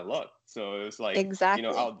be shit out of luck. So it's like,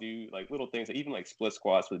 I'll do like little things, even like split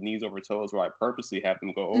squats with knees over toes where I purposely have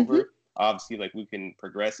them go over. Obviously, like we can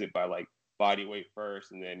progress it by like body weight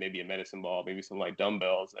first and then maybe a medicine ball, maybe some like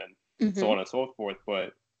dumbbells and so on and so forth.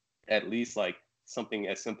 But at least like something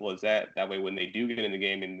as simple as that way when they do get in the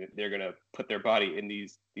game and they're going to put their body in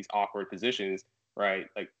these awkward positions, right?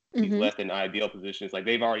 Like these less than ideal positions, like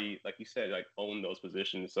they've already, like you said, like owned those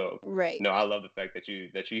positions. So I love the fact that you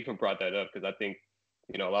even brought that up, because I think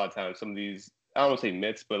a lot of times some of these, I don't want to say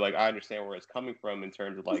myths, but like I understand where it's coming from in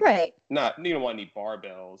terms of like not, you don't want any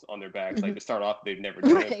barbells on their backs. Like to start off, they've never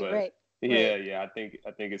done it, but I think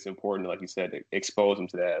it's important, like you said, to expose them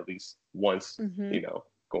to that at least once,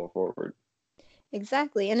 going forward.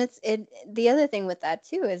 Exactly. And the other thing with that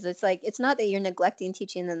too is it's like, it's not that you're neglecting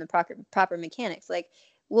teaching them the proper mechanics. Like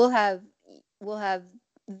we'll have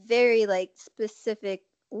very like specific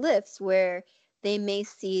lifts where they may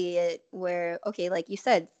see it where, okay, like you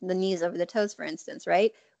said, the knees over the toes, for instance,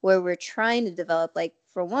 right? Where we're trying to develop, like,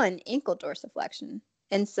 for one, ankle dorsiflexion.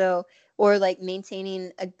 And so, or like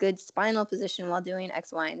maintaining a good spinal position while doing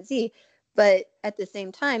X, Y, and Z. But at the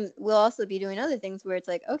same time, we'll also be doing other things where it's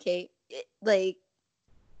like, okay, like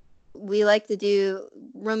we like to do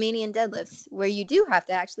Romanian deadlifts where you do have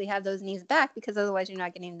to actually have those knees back because otherwise you're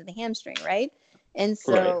not getting into the hamstring, right? And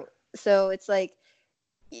so it's like,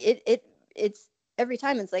 it's every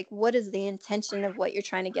time it's like, what is the intention of what you're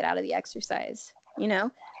trying to get out of the exercise,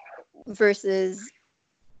 versus,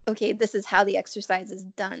 okay, this is how the exercise is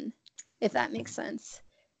done, if that makes sense.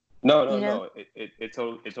 No, it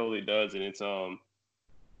totally does. And it's I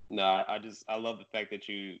love the fact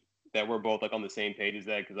that we're both like on the same page as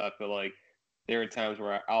that, because I feel like there are times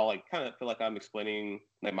where I'll like kind of feel like I'm explaining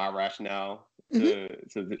like my rationale to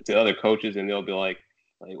other coaches, and they'll be like,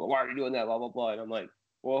 well, why are you doing that, blah blah blah, and I'm like,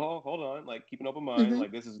 well, hold on, like keep an open mind,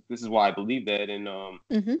 like this is why I believe that. And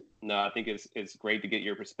I think it's great to get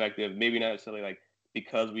your perspective, maybe not necessarily like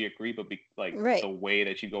because we agree, but the way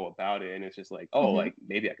that you go about it, and it's just like, oh, like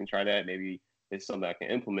maybe I can try that, maybe it's something I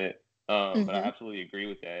can implement. But I absolutely agree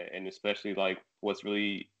with that, and especially like what's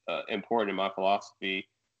really important in my philosophy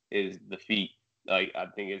is the feet. Like I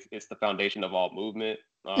think it's the foundation of all movement.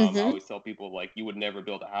 I always tell people, like, you would never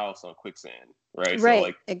build a house on quicksand, right? So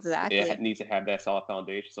like exactly, it needs to have that solid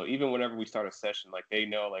foundation. So even whenever we start a session, like they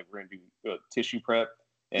know like we're gonna do tissue prep,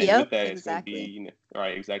 and with that it's gonna be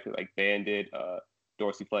exactly like banded,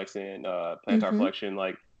 dorsiflexion, plantar flexion,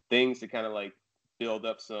 like things to kind of like build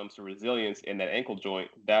up some resilience in that ankle joint.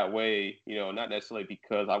 That way, not necessarily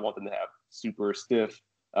because I want them to have super stiff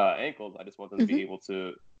ankles. I just want them to be able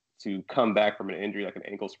to come back from an injury like an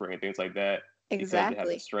ankle sprain and things like that. Exactly. Because they have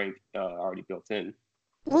the strength already built in.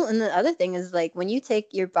 Well, and the other thing is, like, when you take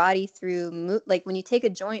your body through, like when you take a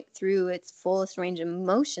joint through its fullest range of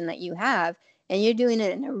motion that you have, and you're doing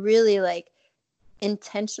it in a really like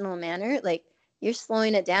intentional manner, like you're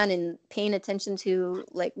slowing it down and paying attention to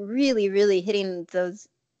like really, really hitting those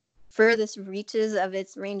furthest reaches of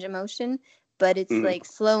its range of motion, but it's like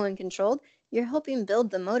slow and controlled, you're helping build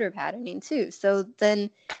the motor patterning too. So then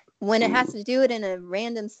when it has to do it in a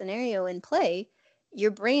random scenario in play,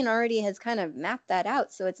 your brain already has kind of mapped that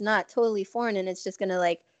out. So it's not totally foreign and it's just going to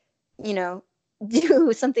like, you know,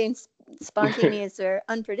 do something spontaneous or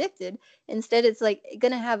unpredicted. Instead, it's like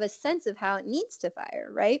going to have a sense of how it needs to fire,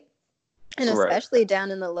 right? And especially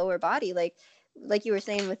down in the lower body, like you were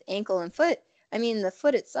saying with ankle and foot. I mean, the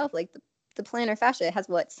foot itself, like the plantar fascia, it has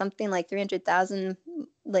what, something like 300,000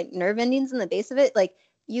 like nerve endings in the base of it. Like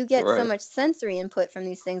you get so much sensory input from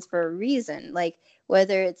these things for a reason, like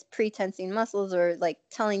whether it's pre-tensing muscles or like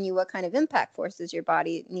telling you what kind of impact forces your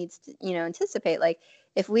body needs to, you know, anticipate. Like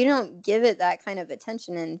if we don't give it that kind of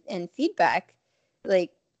attention and feedback,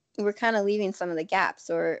 like we're kind of leaving some of the gaps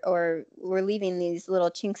or we're leaving these little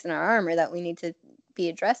chinks in our armor that we need to be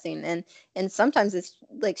addressing. And sometimes it's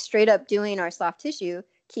like straight up doing our soft tissue,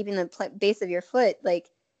 keeping the base of your foot, like,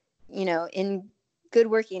 you know, in good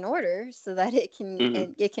working order so that it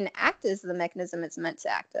can, it can act as the mechanism it's meant to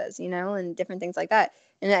act as, you know, and different things like that.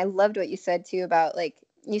 And I loved what you said too about like,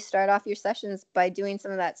 you start off your sessions by doing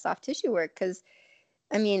some of that soft tissue work. 'Cause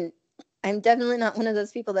I mean, I'm definitely not one of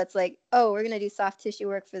those people that's like, oh, we're going to do soft tissue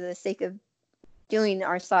work for the sake of doing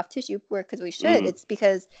our soft tissue work because we should. It's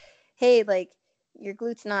because, hey, like your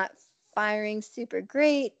glute's not firing super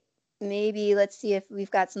great. Maybe let's see if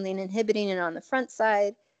we've got something inhibiting it on the front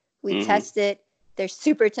side. We test it. They're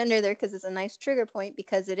super tender there because it's a nice trigger point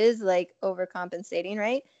because it is like overcompensating,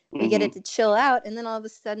 right? We get it to chill out and then all of a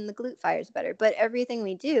sudden the glute fires better. But everything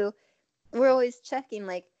we do, we're always checking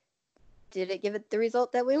like, did it give it the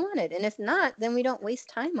result that we wanted? And if not, then we don't waste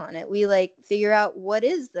time on it. We like figure out what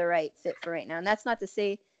is the right fit for right now. And that's not to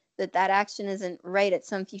say that that action isn't right at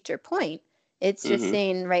some future point. It's just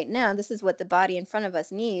saying right now, this is what the body in front of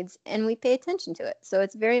us needs. And we pay attention to it. So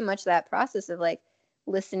it's very much that process of like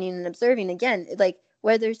listening and observing. Again, like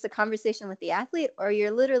whether it's the conversation with the athlete or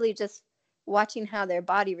you're literally just watching how their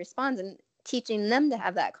body responds and teaching them to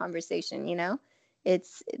have that conversation, you know,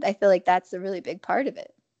 I feel like that's a really big part of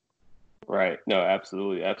it. Right. No,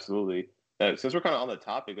 absolutely. Absolutely. Since we're kind of on the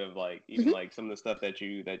topic of like, even like some of the stuff that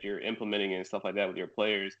you're implementing and stuff like that with your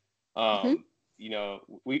players, you know,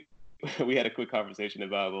 we had a quick conversation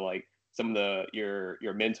about like some of your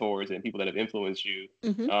mentors and people that have influenced you.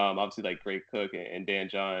 Obviously like Greg Cook and Dan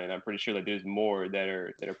John, and I'm pretty sure that there's more that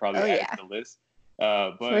are probably added to the list.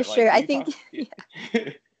 But for like, sure. I think,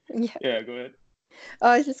 yeah, go ahead. Oh,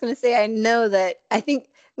 I was just going to say, I know that I think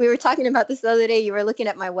we were talking about this the other day. You were looking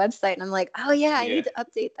at my website and I'm like, oh yeah, I need to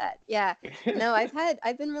update that. Yeah. No,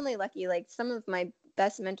 I've been really lucky. Like some of my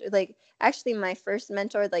best mentors, like actually my first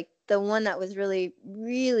mentor, like the one that was really,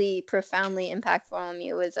 really profoundly impactful on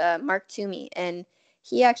me was Mark Toomey. And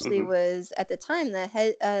he actually was at the time the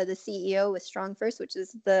CEO with Strong First, which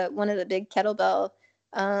is one of the big kettlebell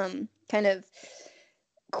kind of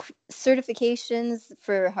certifications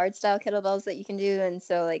for hardstyle kettlebells that you can do. And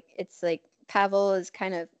so like it's like Pavel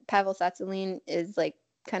Tsatsouline is like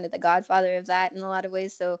kind of the godfather of that in a lot of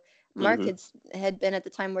ways. So Mark had been at the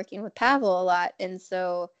time working with Pavel a lot, and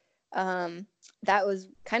so that was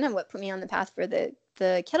kind of what put me on the path for the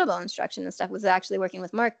kettlebell instruction and stuff, was actually working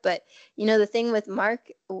with Mark. But you know, the thing with Mark,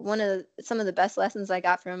 some of the best lessons I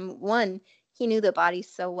got from one, he knew the body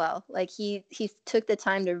so well. Like he took the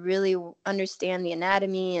time to really understand the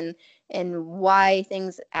anatomy and why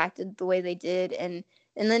things acted the way they did. And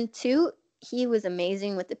then two, he was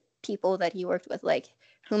amazing with the people that he worked with. Like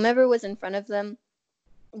whomever was in front of them,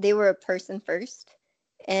 they were a person first.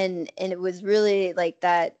 And it was really like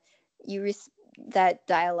that that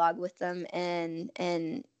dialogue with them and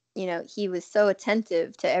you know, he was so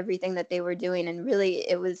attentive to everything that they were doing. And really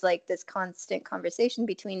it was like this constant conversation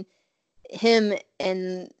between him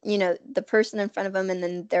and, you know, the person in front of him and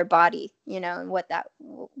then their body, you know, and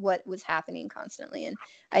what was happening constantly. And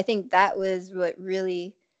I think that was what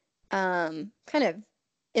really kind of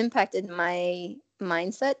impacted my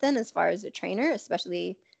mindset then as far as a trainer,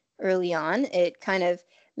 especially early on. It kind of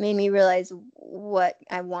made me realize what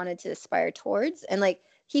I wanted to aspire towards. And like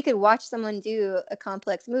he could watch someone do a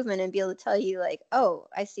complex movement and be able to tell you like, oh,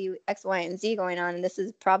 I see X, Y, and Z going on, and this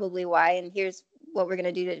is probably why, and here's what we're going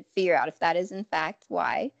to do to figure out if that is in fact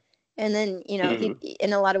why. And then, you know, he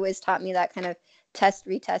in a lot of ways taught me that kind of test,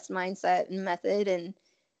 retest mindset and method. And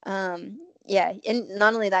yeah, and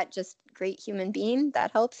not only that, just great human being,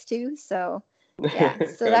 that helps too. So yeah,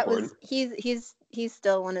 so that was, he's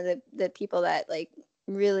still one of the people that like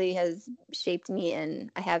really has shaped me,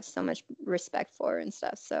 and I have so much respect for her and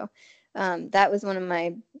stuff. So that was one of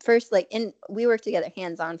my first, like, and we worked together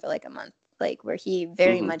hands-on for like a month, like where he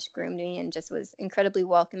very much groomed me and just was incredibly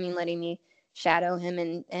welcoming, letting me shadow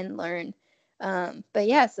him and learn. But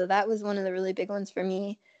yeah, so that was one of the really big ones for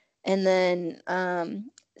me. And then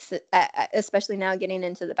so especially now getting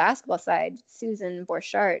into the basketball side, Susan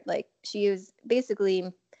Borchardt, like she was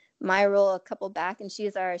basically my role a couple back, and she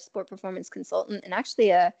is our sport performance consultant, and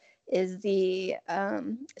actually is the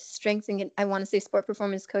strength and I want to say sport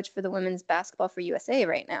performance coach for the women's basketball for USA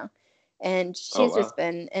right now. And she's just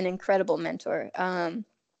been an incredible mentor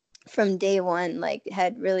from day one, like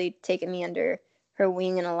had really taken me under her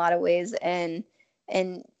wing in a lot of ways, and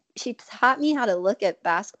she taught me how to look at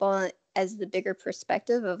basketball as the bigger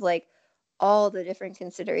perspective of like all the different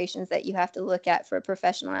considerations that you have to look at for a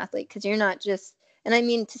professional athlete, because you're not just, and I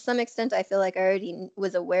mean, to some extent, I feel like I already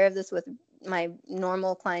was aware of this with my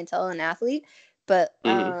normal clientele and athlete, but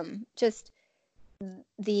just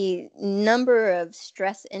the number of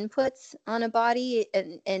stress inputs on a body,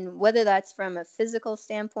 and whether that's from a physical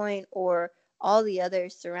standpoint or all the other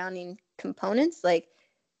surrounding components, like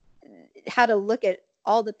how to look at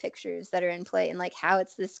all the pictures that are in play, and like how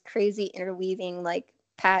it's this crazy interweaving, like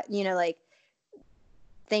like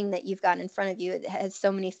thing that you've got in front of you. It has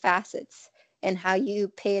so many facets, and how you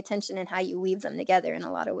pay attention and how you weave them together in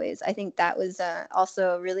a lot of ways. I think that was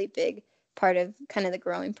also a really big part of kind of the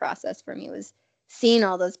growing process for me, was seeing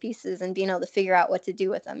all those pieces and being able to figure out what to do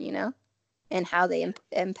with them, and how they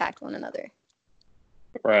impact one another.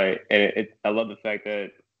 Right. And I love the fact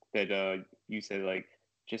that you said, like,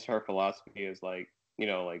 just her philosophy is like,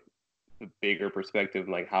 like the bigger perspective,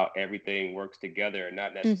 like how everything works together, and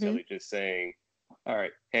not necessarily just saying, all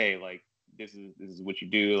right, hey, like this is what you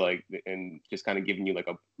do, like, and just kind of giving you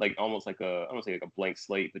almost like I don't say like a blank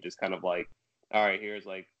slate, but just kind of like, all right, here's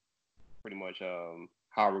like pretty much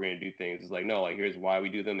how we're going to do things. It's like, no, like here's why we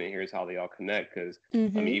do them, and here's how they all connect. Because I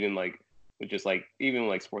mean, even like just like even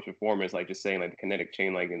like sports performance, like just saying like the kinetic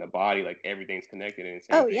chain, like in the body, like everything's connected, and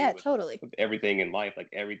same thing totally with everything in life, like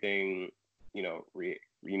everything,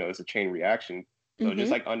 it's a chain reaction. So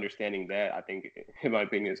just like understanding that, I think, in my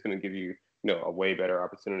opinion, it's going to give you, a way better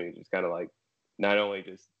opportunity to just kind of like not only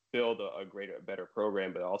just build a better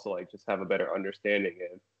program, but also like just have a better understanding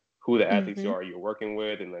of who the athletes are you're working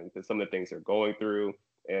with, and like some of the things they're going through,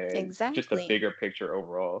 and just a bigger picture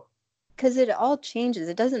overall. Because it all changes.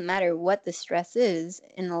 It doesn't matter what the stress is.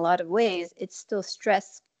 In a lot of ways, it's still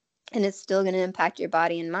stress, and it's still going to impact your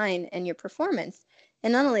body and mind and your performance.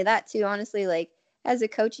 And not only that, too, honestly, like as a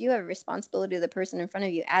coach, you have a responsibility to the person in front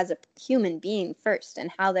of you as a human being first,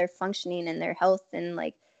 and how they're functioning and their health and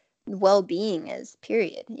like well-being is,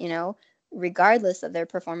 period, regardless of their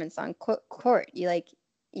performance on court.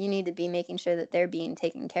 You need to be making sure that they're being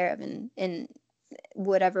taken care of in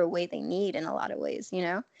whatever way they need, in a lot of ways,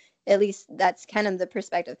 At least that's kind of the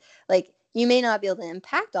perspective. Like, you may not be able to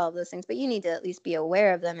impact all of those things, but you need to at least be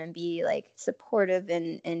aware of them and be like supportive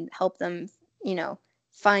and help them,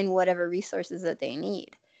 find whatever resources that they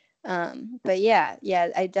need. But yeah,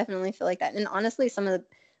 I definitely feel like that. And honestly, some of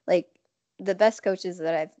the best coaches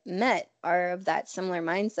that I've met are of that similar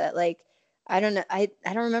mindset. Like, I don't know, I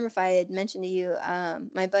don't remember if I had mentioned to you,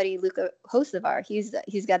 my buddy Luca Hosevar,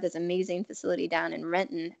 he's got this amazing facility down in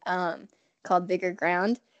Renton called Bigger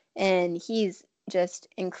Ground. And he's just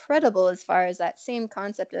incredible as far as that same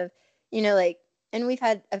concept of, and we've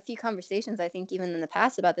had a few conversations, I think, even in the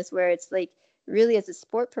past about this, where it's like, really, as a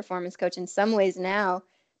sport performance coach, in some ways now,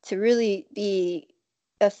 to really be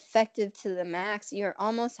effective to the max, you're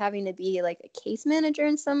almost having to be like a case manager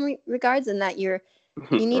in some regards, and that you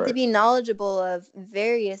need to be knowledgeable of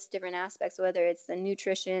various different aspects, whether it's the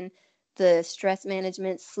nutrition, the stress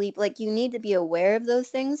management, sleep. Like, you need to be aware of those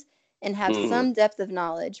things and have some depth of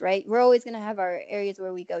knowledge, right? We're always going to have our areas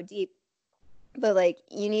where we go deep, but like,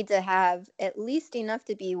 you need to have at least enough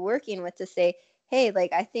to be working with to say, hey,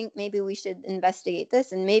 like, I think maybe we should investigate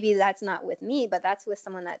this, and maybe that's not with me, but that's with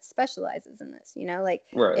someone that specializes in this, like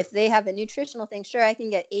if they have a nutritional thing, sure, I can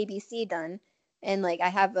get ABC done, and like I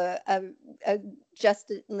have a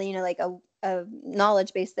just, like a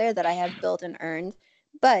knowledge base there that I have built and earned.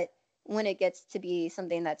 But when it gets to be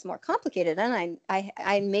something that's more complicated, then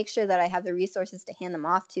I make sure that I have the resources to hand them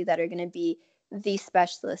off to that are going to be the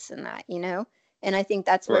specialists in that, And I think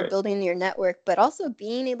that's where building your network, but also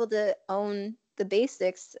being able to own the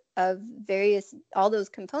basics of all those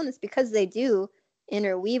components, because they do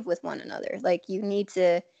interweave with one another. Like, you need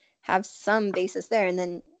to have some basis there. And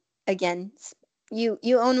then again, you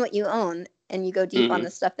own what you own, and you go deep on the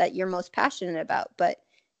stuff that you're most passionate about. But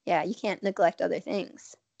yeah, you can't neglect other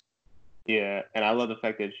things. Yeah, and I love the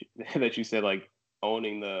fact that that you said like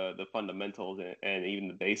owning the fundamentals and even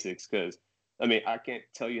the basics. Because I mean, I can't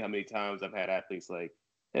tell you how many times I've had athletes like,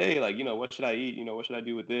 hey, like what should I eat? What should I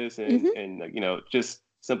do with this? And Mm-hmm. and like, just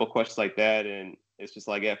simple questions like that. And it's just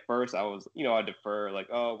like at first I was I defer like,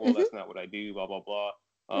 oh well, Mm-hmm. that's not what I do, blah blah blah.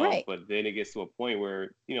 Right. But then it gets to a point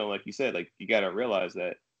where like you said, like you got to realize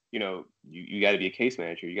that you got to be a case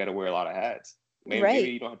manager. You got to wear a lot of hats. Maybe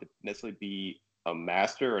Right. you don't have to necessarily be a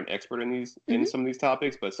master or an expert in Mm-hmm. some of these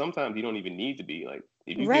topics, but sometimes you don't even need to be. Like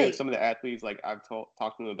if you hear Right. some of the athletes, like I've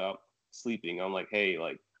talked to them about sleeping, I'm like, hey,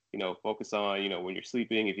 like focus on when you're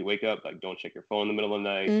sleeping. If you wake up, like don't check your phone in the middle of the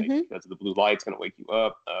night, like Mm-hmm. because the blue light's gonna wake you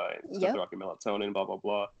up and it's gonna Yep. throw off your melatonin, blah blah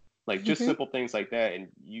blah. Like just Mm-hmm. simple things like that, and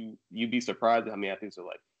you'd be surprised at how many athletes are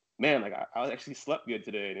like, man, like I actually slept good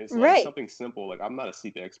today, and it's like Right. something simple. Like I'm not a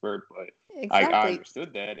sleep expert, but I Exactly.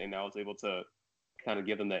 understood that, and I was able to kind of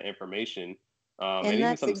give them that information. And And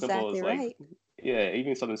even that's something simple exactly as like, right. yeah,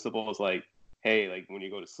 even something simple as like, hey, like when you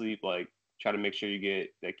go to sleep, like try to make sure you get,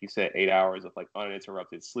 like you said, 8 hours of like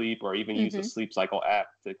uninterrupted sleep, or even use a Mm-hmm. sleep cycle app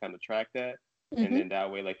to kind of track that. And Mm-hmm. then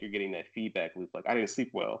that way, like you're getting that feedback loop. Like I didn't sleep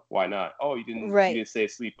well. Why not? Oh, you Right. didn't stay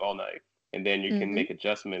asleep all night. And then you can Mm-hmm. make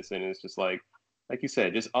adjustments. And it's just like you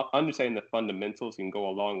said, just understanding the fundamentals can go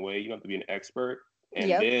a long way. You don't have to be an expert. And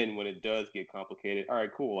Yep. then when it does get complicated, all right,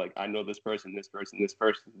 cool. Like I know this person, this person, this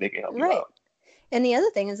person, they can help you Right. out. And the other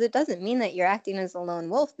thing is, it doesn't mean that you're acting as a lone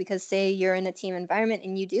wolf, because say you're in a team environment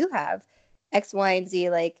and you do have X, Y, and Z.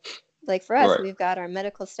 Like for us, Right. we've got our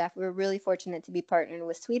medical staff. We're really fortunate to be partnered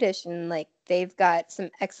with Swedish, and like they've got some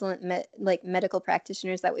excellent medical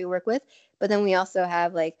practitioners that we work with. But then we also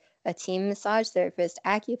have like a team massage therapist,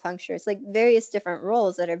 acupuncturist, like various different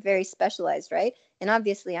roles that are very specialized, right? And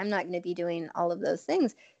obviously, I'm not going to be doing all of those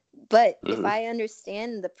things. But if Mm-hmm. I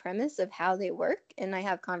understand the premise of how they work and I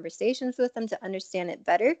have conversations with them to understand it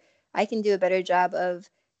better, I can do a better job of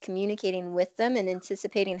communicating with them and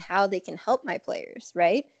anticipating how they can help my players,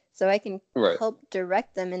 right? So I can Right. help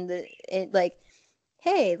direct them like,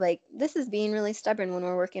 hey, like this is being really stubborn when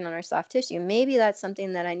we're working on our soft tissue. Maybe that's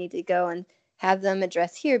something that I need to go and have them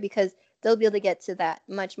address here, because they'll be able to get to that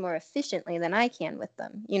much more efficiently than I can with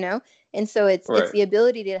them, And so it's Right. the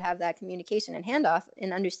ability to have that communication and handoff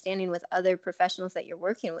and understanding with other professionals that you're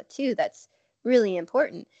working with too. That's really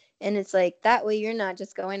important. And it's like that way you're not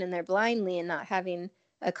just going in there blindly and not having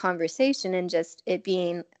a conversation and just it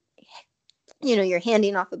being, you're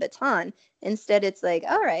handing off a baton. Instead, it's like,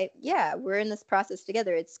 all right, yeah, we're in this process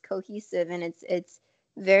together. It's cohesive, and it's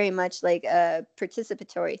very much like a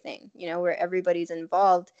participatory thing, where everybody's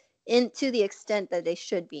involved to the extent that they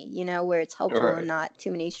should be, where it's helpful and Right. not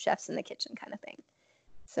too many chefs in the kitchen kind of thing.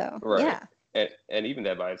 So Right. yeah. And even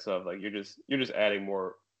that by itself, like you're just adding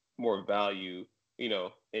more value,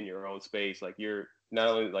 in your own space. Like you're not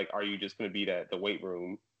only like are you just gonna be the weight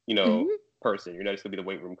room, Hmm. person. You're not just gonna be the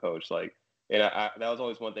weight room coach. Like and I that was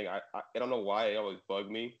always one thing I don't know why it always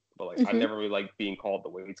bugged me, but like I Hmm. never really liked being called the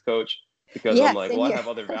weights coach because I'm Yeah, like, same well, I here. have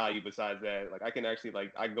other value besides that. Like I can actually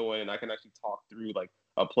like I go in and I can actually talk through like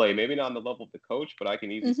a play, maybe not on the level of the coach, but I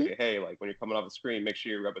can easily Hmm. say, hey, like when you're coming off the screen, make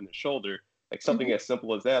sure you're rubbing the shoulder, like something Hmm. as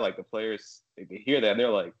simple as that. Like the players, they hear that and they're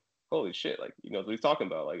like, holy shit, like what he's talking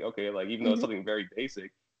about. Like okay, like even though it's Hmm. something very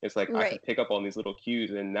basic, it's like I can Right. pick up on these little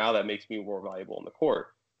cues, and now that makes me more valuable on the court.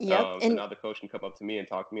 Yep. So And now the coach can come up to me and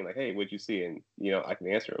talk to me like, hey, what'd you see? And I can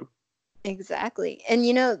answer him. exactly. And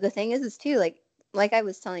the thing is too, like I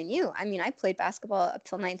was telling you, I mean, I played basketball up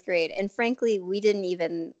till ninth grade, and frankly, we didn't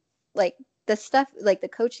even like the stuff, like the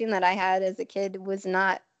coaching that I had as a kid was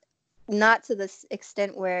not to this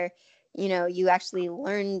extent where you actually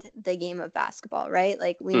learned the game of basketball, right?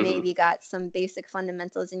 Like we Mm-hmm. maybe got some basic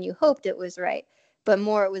fundamentals and you hoped it was right, but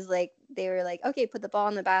more it was like they were like, okay, put the ball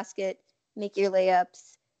in the basket, make your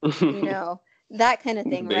layups, that kind of The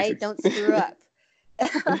thing, right? basics. Don't screw up.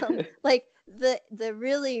 Like the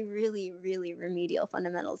really, really, really remedial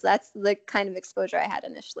fundamentals. That's the kind of exposure I had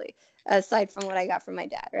initially, aside from what I got from my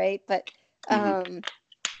dad, right? Mm-hmm.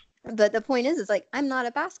 But the point is like I'm not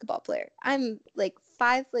a basketball player. I'm like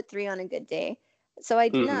 5'3" on a good day, so I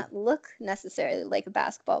do Mm-hmm. not look necessarily like a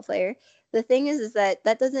basketball player. The thing is that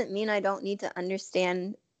doesn't mean I don't need to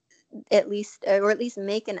understand at least, or at least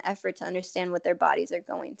make an effort to understand what their bodies are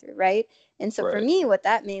going through, right? And so for Right. me, what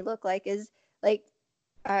that may look like is like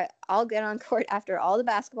I'll get on court after all the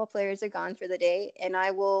basketball players are gone for the day, and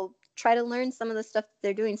I will try to learn some of the stuff that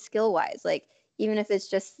they're doing skill wise, like even if it's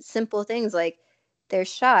just simple things like their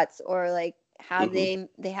shots or like how Mm-hmm.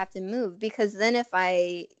 they have to move. Because then if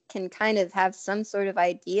I can kind of have some sort of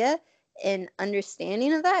idea and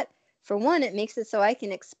understanding of that, for one, it makes it so I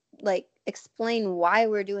can like explain why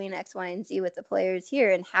we're doing X, Y, and Z with the players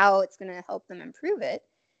here and how it's going to help them improve it.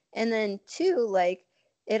 And then 2, like,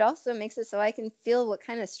 it also makes it so I can feel what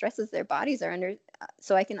kind of stresses their bodies are under,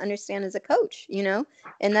 so I can understand as a coach, you know,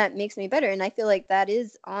 and that makes me better. And I feel like that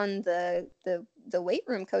is on the weight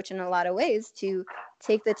room coach in a lot of ways, to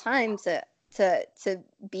take the time to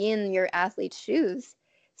be in your athlete's shoes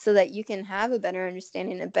so that you can have a better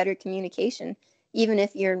understanding, a better communication, even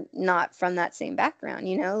if you're not from that same background,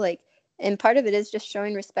 you know, like, and part of it is just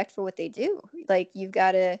showing respect for what they do. Like, you've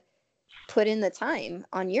got to put in the time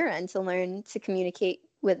on your end to learn to communicate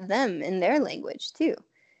with them in their language too.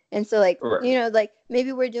 And so, like, Right. you know, like,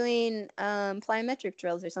 maybe we're doing plyometric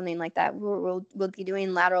drills or something like that. We'll be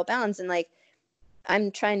doing lateral bounds, and like,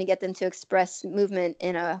 I'm trying to get them to express movement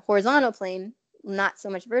in a horizontal plane, not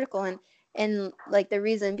so much vertical. And like, the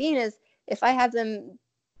reason being is, if I have them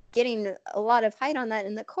getting a lot of height on that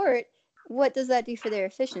in the court, what does that do for their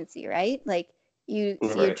efficiency, right? Like, you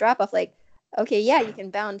see a drop off, like, okay, yeah, you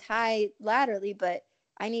can bound high laterally, but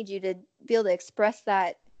I need you to be able to express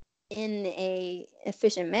that in a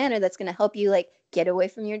efficient manner that's going to help you, like, get away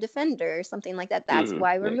from your defender or something like that. That's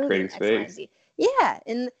why we're moving X, Y, and Z. Yeah,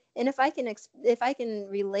 and if I can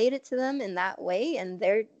relate it to them in that way and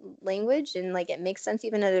their language, and like, it makes sense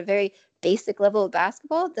even at a very basic level of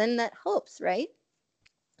basketball, then that helps, right?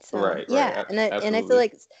 So yeah, and I feel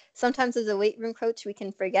like sometimes as a weight room coach we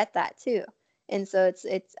can forget that too. And so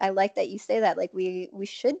it's I like that you say that, like, we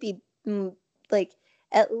should be like,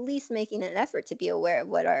 at least making an effort to be aware of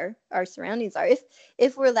what our surroundings are,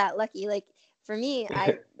 if we're that lucky. Like, for me,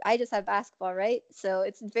 I just have basketball, right? So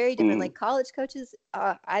it's very different. Like, college coaches,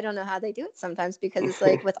 I don't know how they do it sometimes, because it's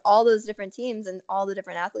like, with all those different teams and all the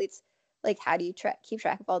different athletes, like, how do you keep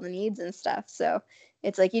track of all the needs and stuff? So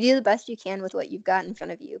it's like, you do the best you can with what you've got in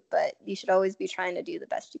front of you, but you should always be trying to do the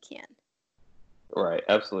best you can. Right.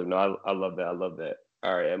 Absolutely. No, I love that. I love that.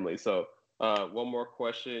 All right, Emily. So one more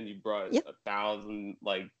question. You brought 1,000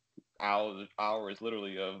 like hours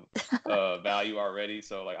literally of value already.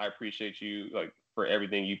 So like, I appreciate you, like, for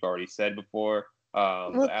everything you've already said before.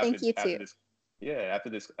 Well, thank you too. After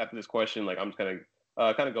this question, like, I'm just gonna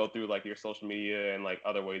kind of go through like your social media and like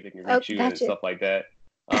other ways they can reach you and stuff like that.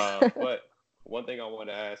 But one thing I want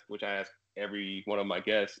to ask, which I ask every one of my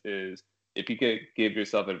guests, is if you could give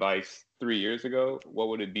yourself advice 3 years ago, what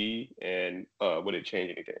would it be, and would it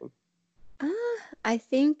change anything? I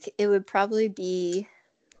think it would probably be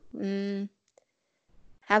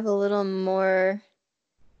have a little more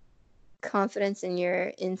confidence in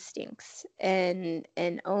your instincts, and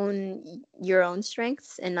own your own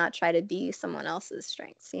strengths, and not try to be someone else's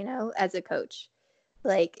strengths, you know, as a coach.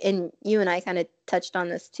 Like, and you and I kind of touched on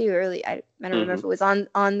this too early. I don't remember if it was on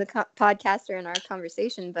the podcast or in our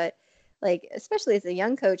conversation, but like, especially as a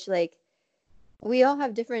young coach, like, we all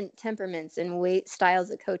have different temperaments and weight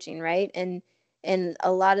styles of coaching, right? And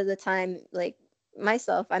a lot of the time, like,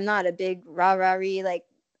 myself, I'm not a big rah-rah-ree, like,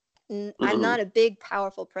 I'm not a big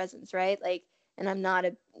powerful presence, right? Like, and I'm not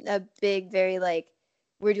a big, very like,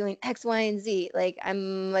 we're doing X, Y, and Z. Like,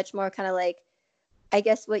 I'm much more kind of like, I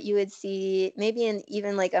guess what you would see maybe in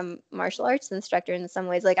even like a martial arts instructor in some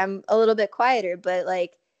ways. Like, I'm a little bit quieter, but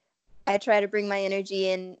like, I try to bring my energy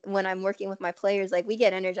in when I'm working with my players. Like, we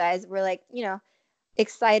get energized. We're like, you know,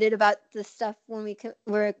 excited about the stuff when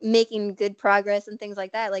we're making good progress and things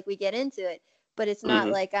like that. Like, we get into it, but it's not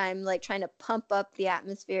like I'm like trying to pump up the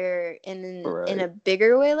atmosphere in a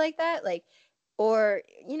bigger way like that. Like, or,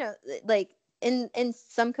 you know, like, in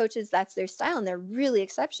some coaches, that's their style and they're really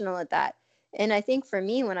exceptional at that. And I think for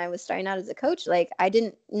me, when I was starting out as a coach, like, I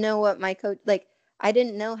didn't know what my coach, like, I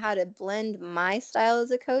didn't know how to blend my style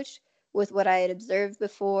as a coach with what I had observed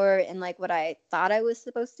before and like what I thought I was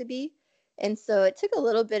supposed to be. And so it took a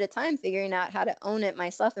little bit of time figuring out how to own it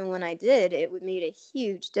myself. And when I did, it made a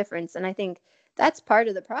huge difference. And I think that's part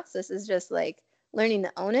of the process, is just like learning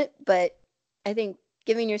to own it. But I think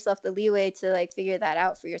giving yourself the leeway to like figure that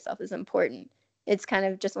out for yourself is important. It's kind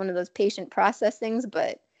of just one of those patient process things,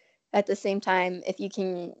 but at the same time, if you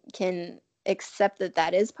can accept that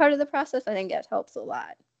that is part of the process, I think that helps a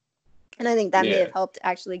lot. And I think that may have helped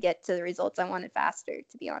actually get to the results I wanted faster,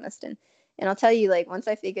 to be honest. And I'll tell you, like, once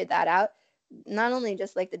I figured that out, not only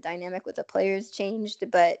just like the dynamic with the players changed,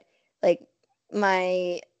 but like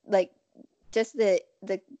my, like, just the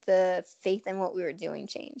faith in what we were doing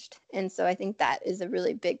changed. And so I think that is a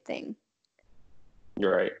really big thing.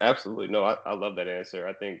 You're right. Absolutely. No, I love that answer.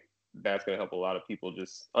 I think that's going to help a lot of people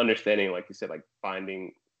just understanding, like you said, like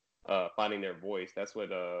finding their voice. That's what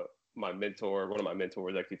one of my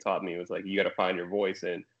mentors actually taught me, was like, you got to find your voice.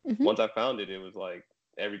 And once I found it, it was like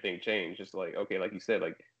everything changed. Just like, okay, like you said,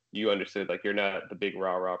 like, you understood like you're not the big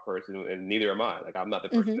rah person, and neither am I. Like I'm not the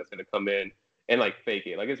person Mm-hmm. that's gonna come in and like fake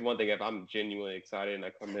it. Like it's one thing if I'm genuinely excited and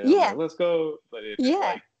I come in, I'm Yeah. like, let's go. But if it's Yeah.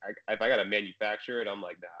 like if I gotta manufacture it, I'm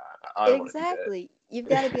like, nah, I don't want to do that. Exactly. You've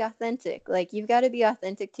got to be authentic. Like you've got to be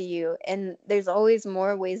authentic to you, and there's always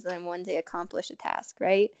more ways than one to accomplish a task,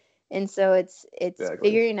 right? And so it's Exactly.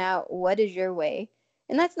 figuring out what is your way.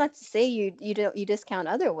 And that's not to say you discount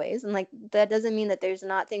other ways, and like that doesn't mean that there's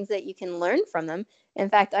not things that you can learn from them. In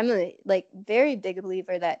fact, I'm a like very big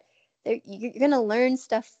believer that you're going to learn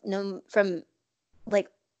stuff from like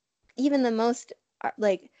even the most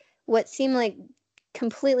like what seem like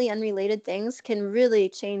completely unrelated things can really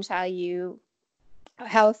change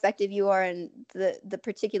how effective you are in the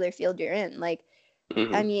particular field you're in. Like,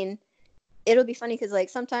 Mm-hmm. I mean, it'll be funny because like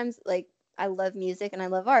sometimes like I love music and I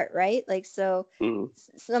love art, right? Like so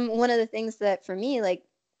one of the things that for me like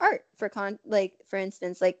art like for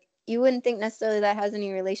instance, like you wouldn't think necessarily that has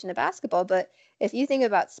any relation to basketball, but if you think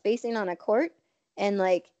about spacing on a court and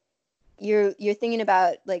like you're thinking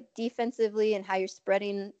about like defensively and how you're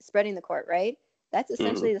spreading the court, right? That's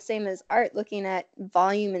essentially the same as art, looking at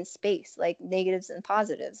volume and space, like negatives and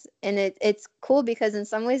positives. And it's cool because in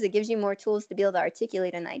some ways it gives you more tools to be able to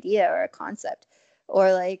articulate an idea or a concept.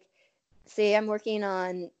 Or like, say I'm working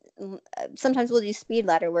on, sometimes we'll do speed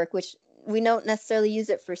ladder work, which we don't necessarily use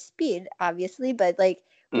it for speed, obviously, but like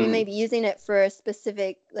we may be using it for a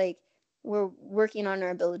specific, like we're working on our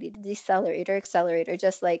ability to decelerate or accelerate or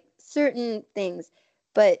just like certain things.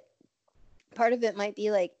 But part of it might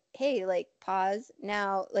be like, hey, like pause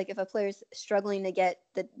now. Like if a player's struggling to get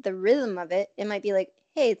the rhythm of it, it might be like,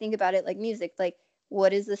 hey, think about it like music. Like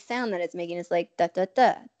what is the sound that it's making? It's like da da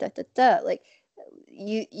da da da da. Like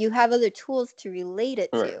you have other tools to relate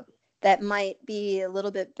it to that might be a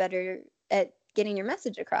little bit better at getting your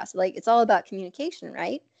message across. Like it's all about communication,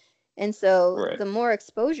 right? And so the more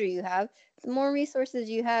exposure you have, the more resources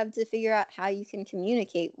you have to figure out how you can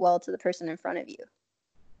communicate well to the person in front of you.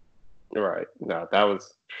 Right. No, that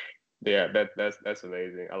was, yeah, that's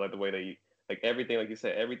amazing. I like the way that you, like everything, like you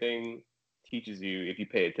said, everything teaches you if you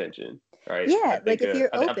pay attention, right? Yeah, like if you're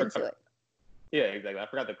open to it. Yeah, exactly. I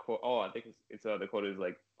forgot the quote. Oh, I think it's the quote is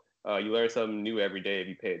like, you learn something new every day if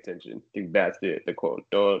you pay attention. I think that's it. The quote.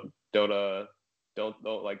 Don't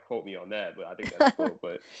like quote me on that, but I think that's the quote.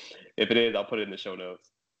 But if it is, I'll put it in the show notes.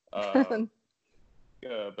 But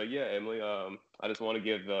yeah, Emily, I just want to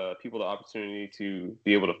give people the opportunity to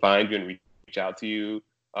be able to find you and reach out to you.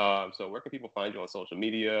 So where can people find you on social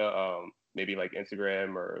media? Maybe like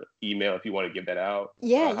Instagram or email if you want to give that out.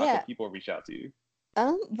 Yeah, how can people reach out to you?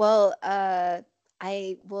 Well,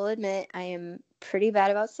 I will admit I am pretty bad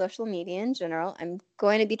about social media in general. I'm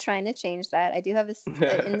going to be trying to change that. I do have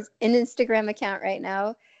an Instagram account right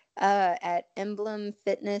now at Emblem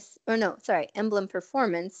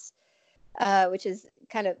Performance, which is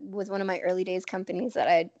was one of my early days companies that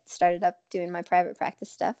I started up doing my private practice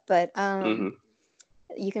stuff. But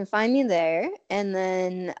you can find me there. And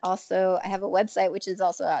then also I have a website, which is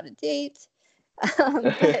also out of date.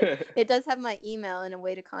 But it does have my email and a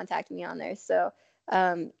way to contact me on there. So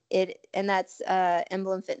that's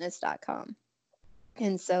emblemfitness.com.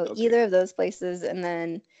 And so either of those places, and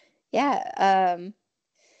then I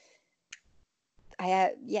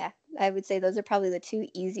would say those are probably the two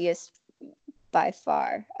easiest by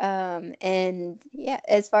far. And yeah,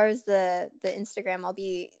 as far as the Instagram,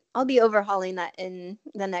 I'll be overhauling that in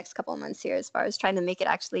the next couple of months here, as far as trying to make it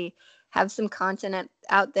actually have some content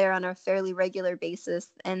out there on a fairly regular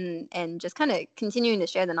basis, and just kind of continuing to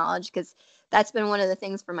share the knowledge, because that's been one of the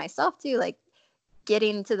things for myself too, like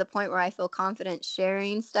getting to the point where I feel confident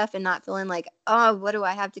sharing stuff and not feeling like, oh, what do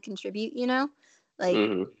I have to contribute,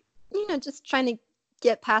 like just trying to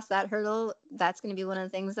get past that hurdle. That's going to be one of the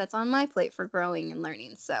things that's on my plate for growing and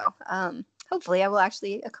learning. So hopefully I will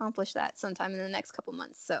actually accomplish that sometime in the next couple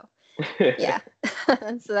months. So yeah.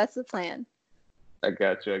 So that's the plan. I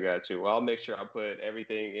got you. Well, I'll make sure I put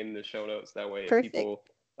everything in the show notes. That way, Perfect. People.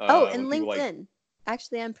 And LinkedIn.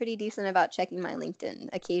 Actually, I'm pretty decent about checking my LinkedIn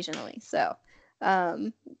occasionally. So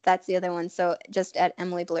that's the other one. So just at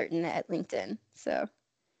Emily Blurton at LinkedIn. So.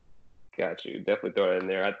 Got you. Definitely throw it in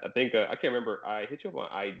there. I think I can't remember. I hit you up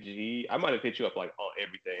on IG. I might have hit you up like on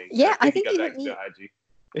everything. Yeah, I think you you hit me. IG.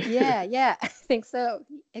 yeah, I think so.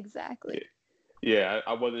 Exactly. Yeah,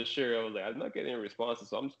 I wasn't sure. I was like, I'm not getting any responses,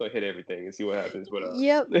 so I'm just gonna hit everything and see what happens. But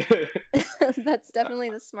yep, that's definitely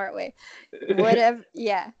the smart way. Whatever.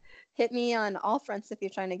 Yeah, hit me on all fronts if you're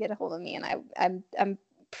trying to get a hold of me, and I'm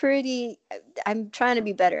trying to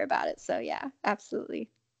be better about it. So yeah, absolutely.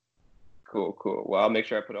 Cool. Well, I'll make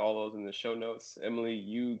sure I put all those in the show notes. Emily,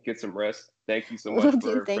 you get some rest. Thank you so much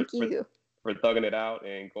Thank you. thugging it out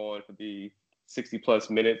and going for the 60+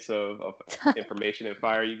 minutes of information and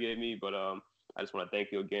fire you gave me. But I just want to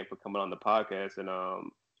thank you again for coming on the podcast, and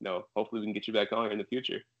hopefully we can get you back on here in the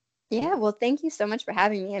future. Yeah, well, thank you so much for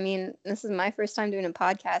having me. I mean, this is my first time doing a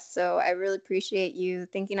podcast, so I really appreciate you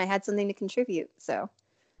thinking I had something to contribute. So,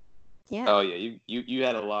 yeah. Oh yeah, you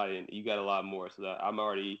had a lot, and you got a lot more. So that I'm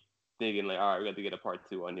already thinking like, all right, we got to get a part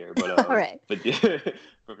 2 on here. But all right, but yeah,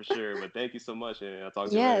 for sure. But thank you so much, and I'll talk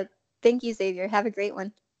to you later. Thank you, Xavier. Have a great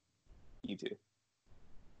one. You too.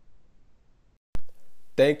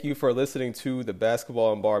 Thank you for listening to the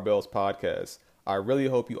Basketball and Barbells podcast. I really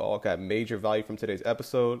hope you all got major value from today's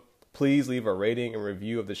episode. Please leave a rating and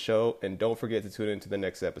review of the show, and don't forget to tune in to the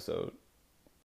next episode.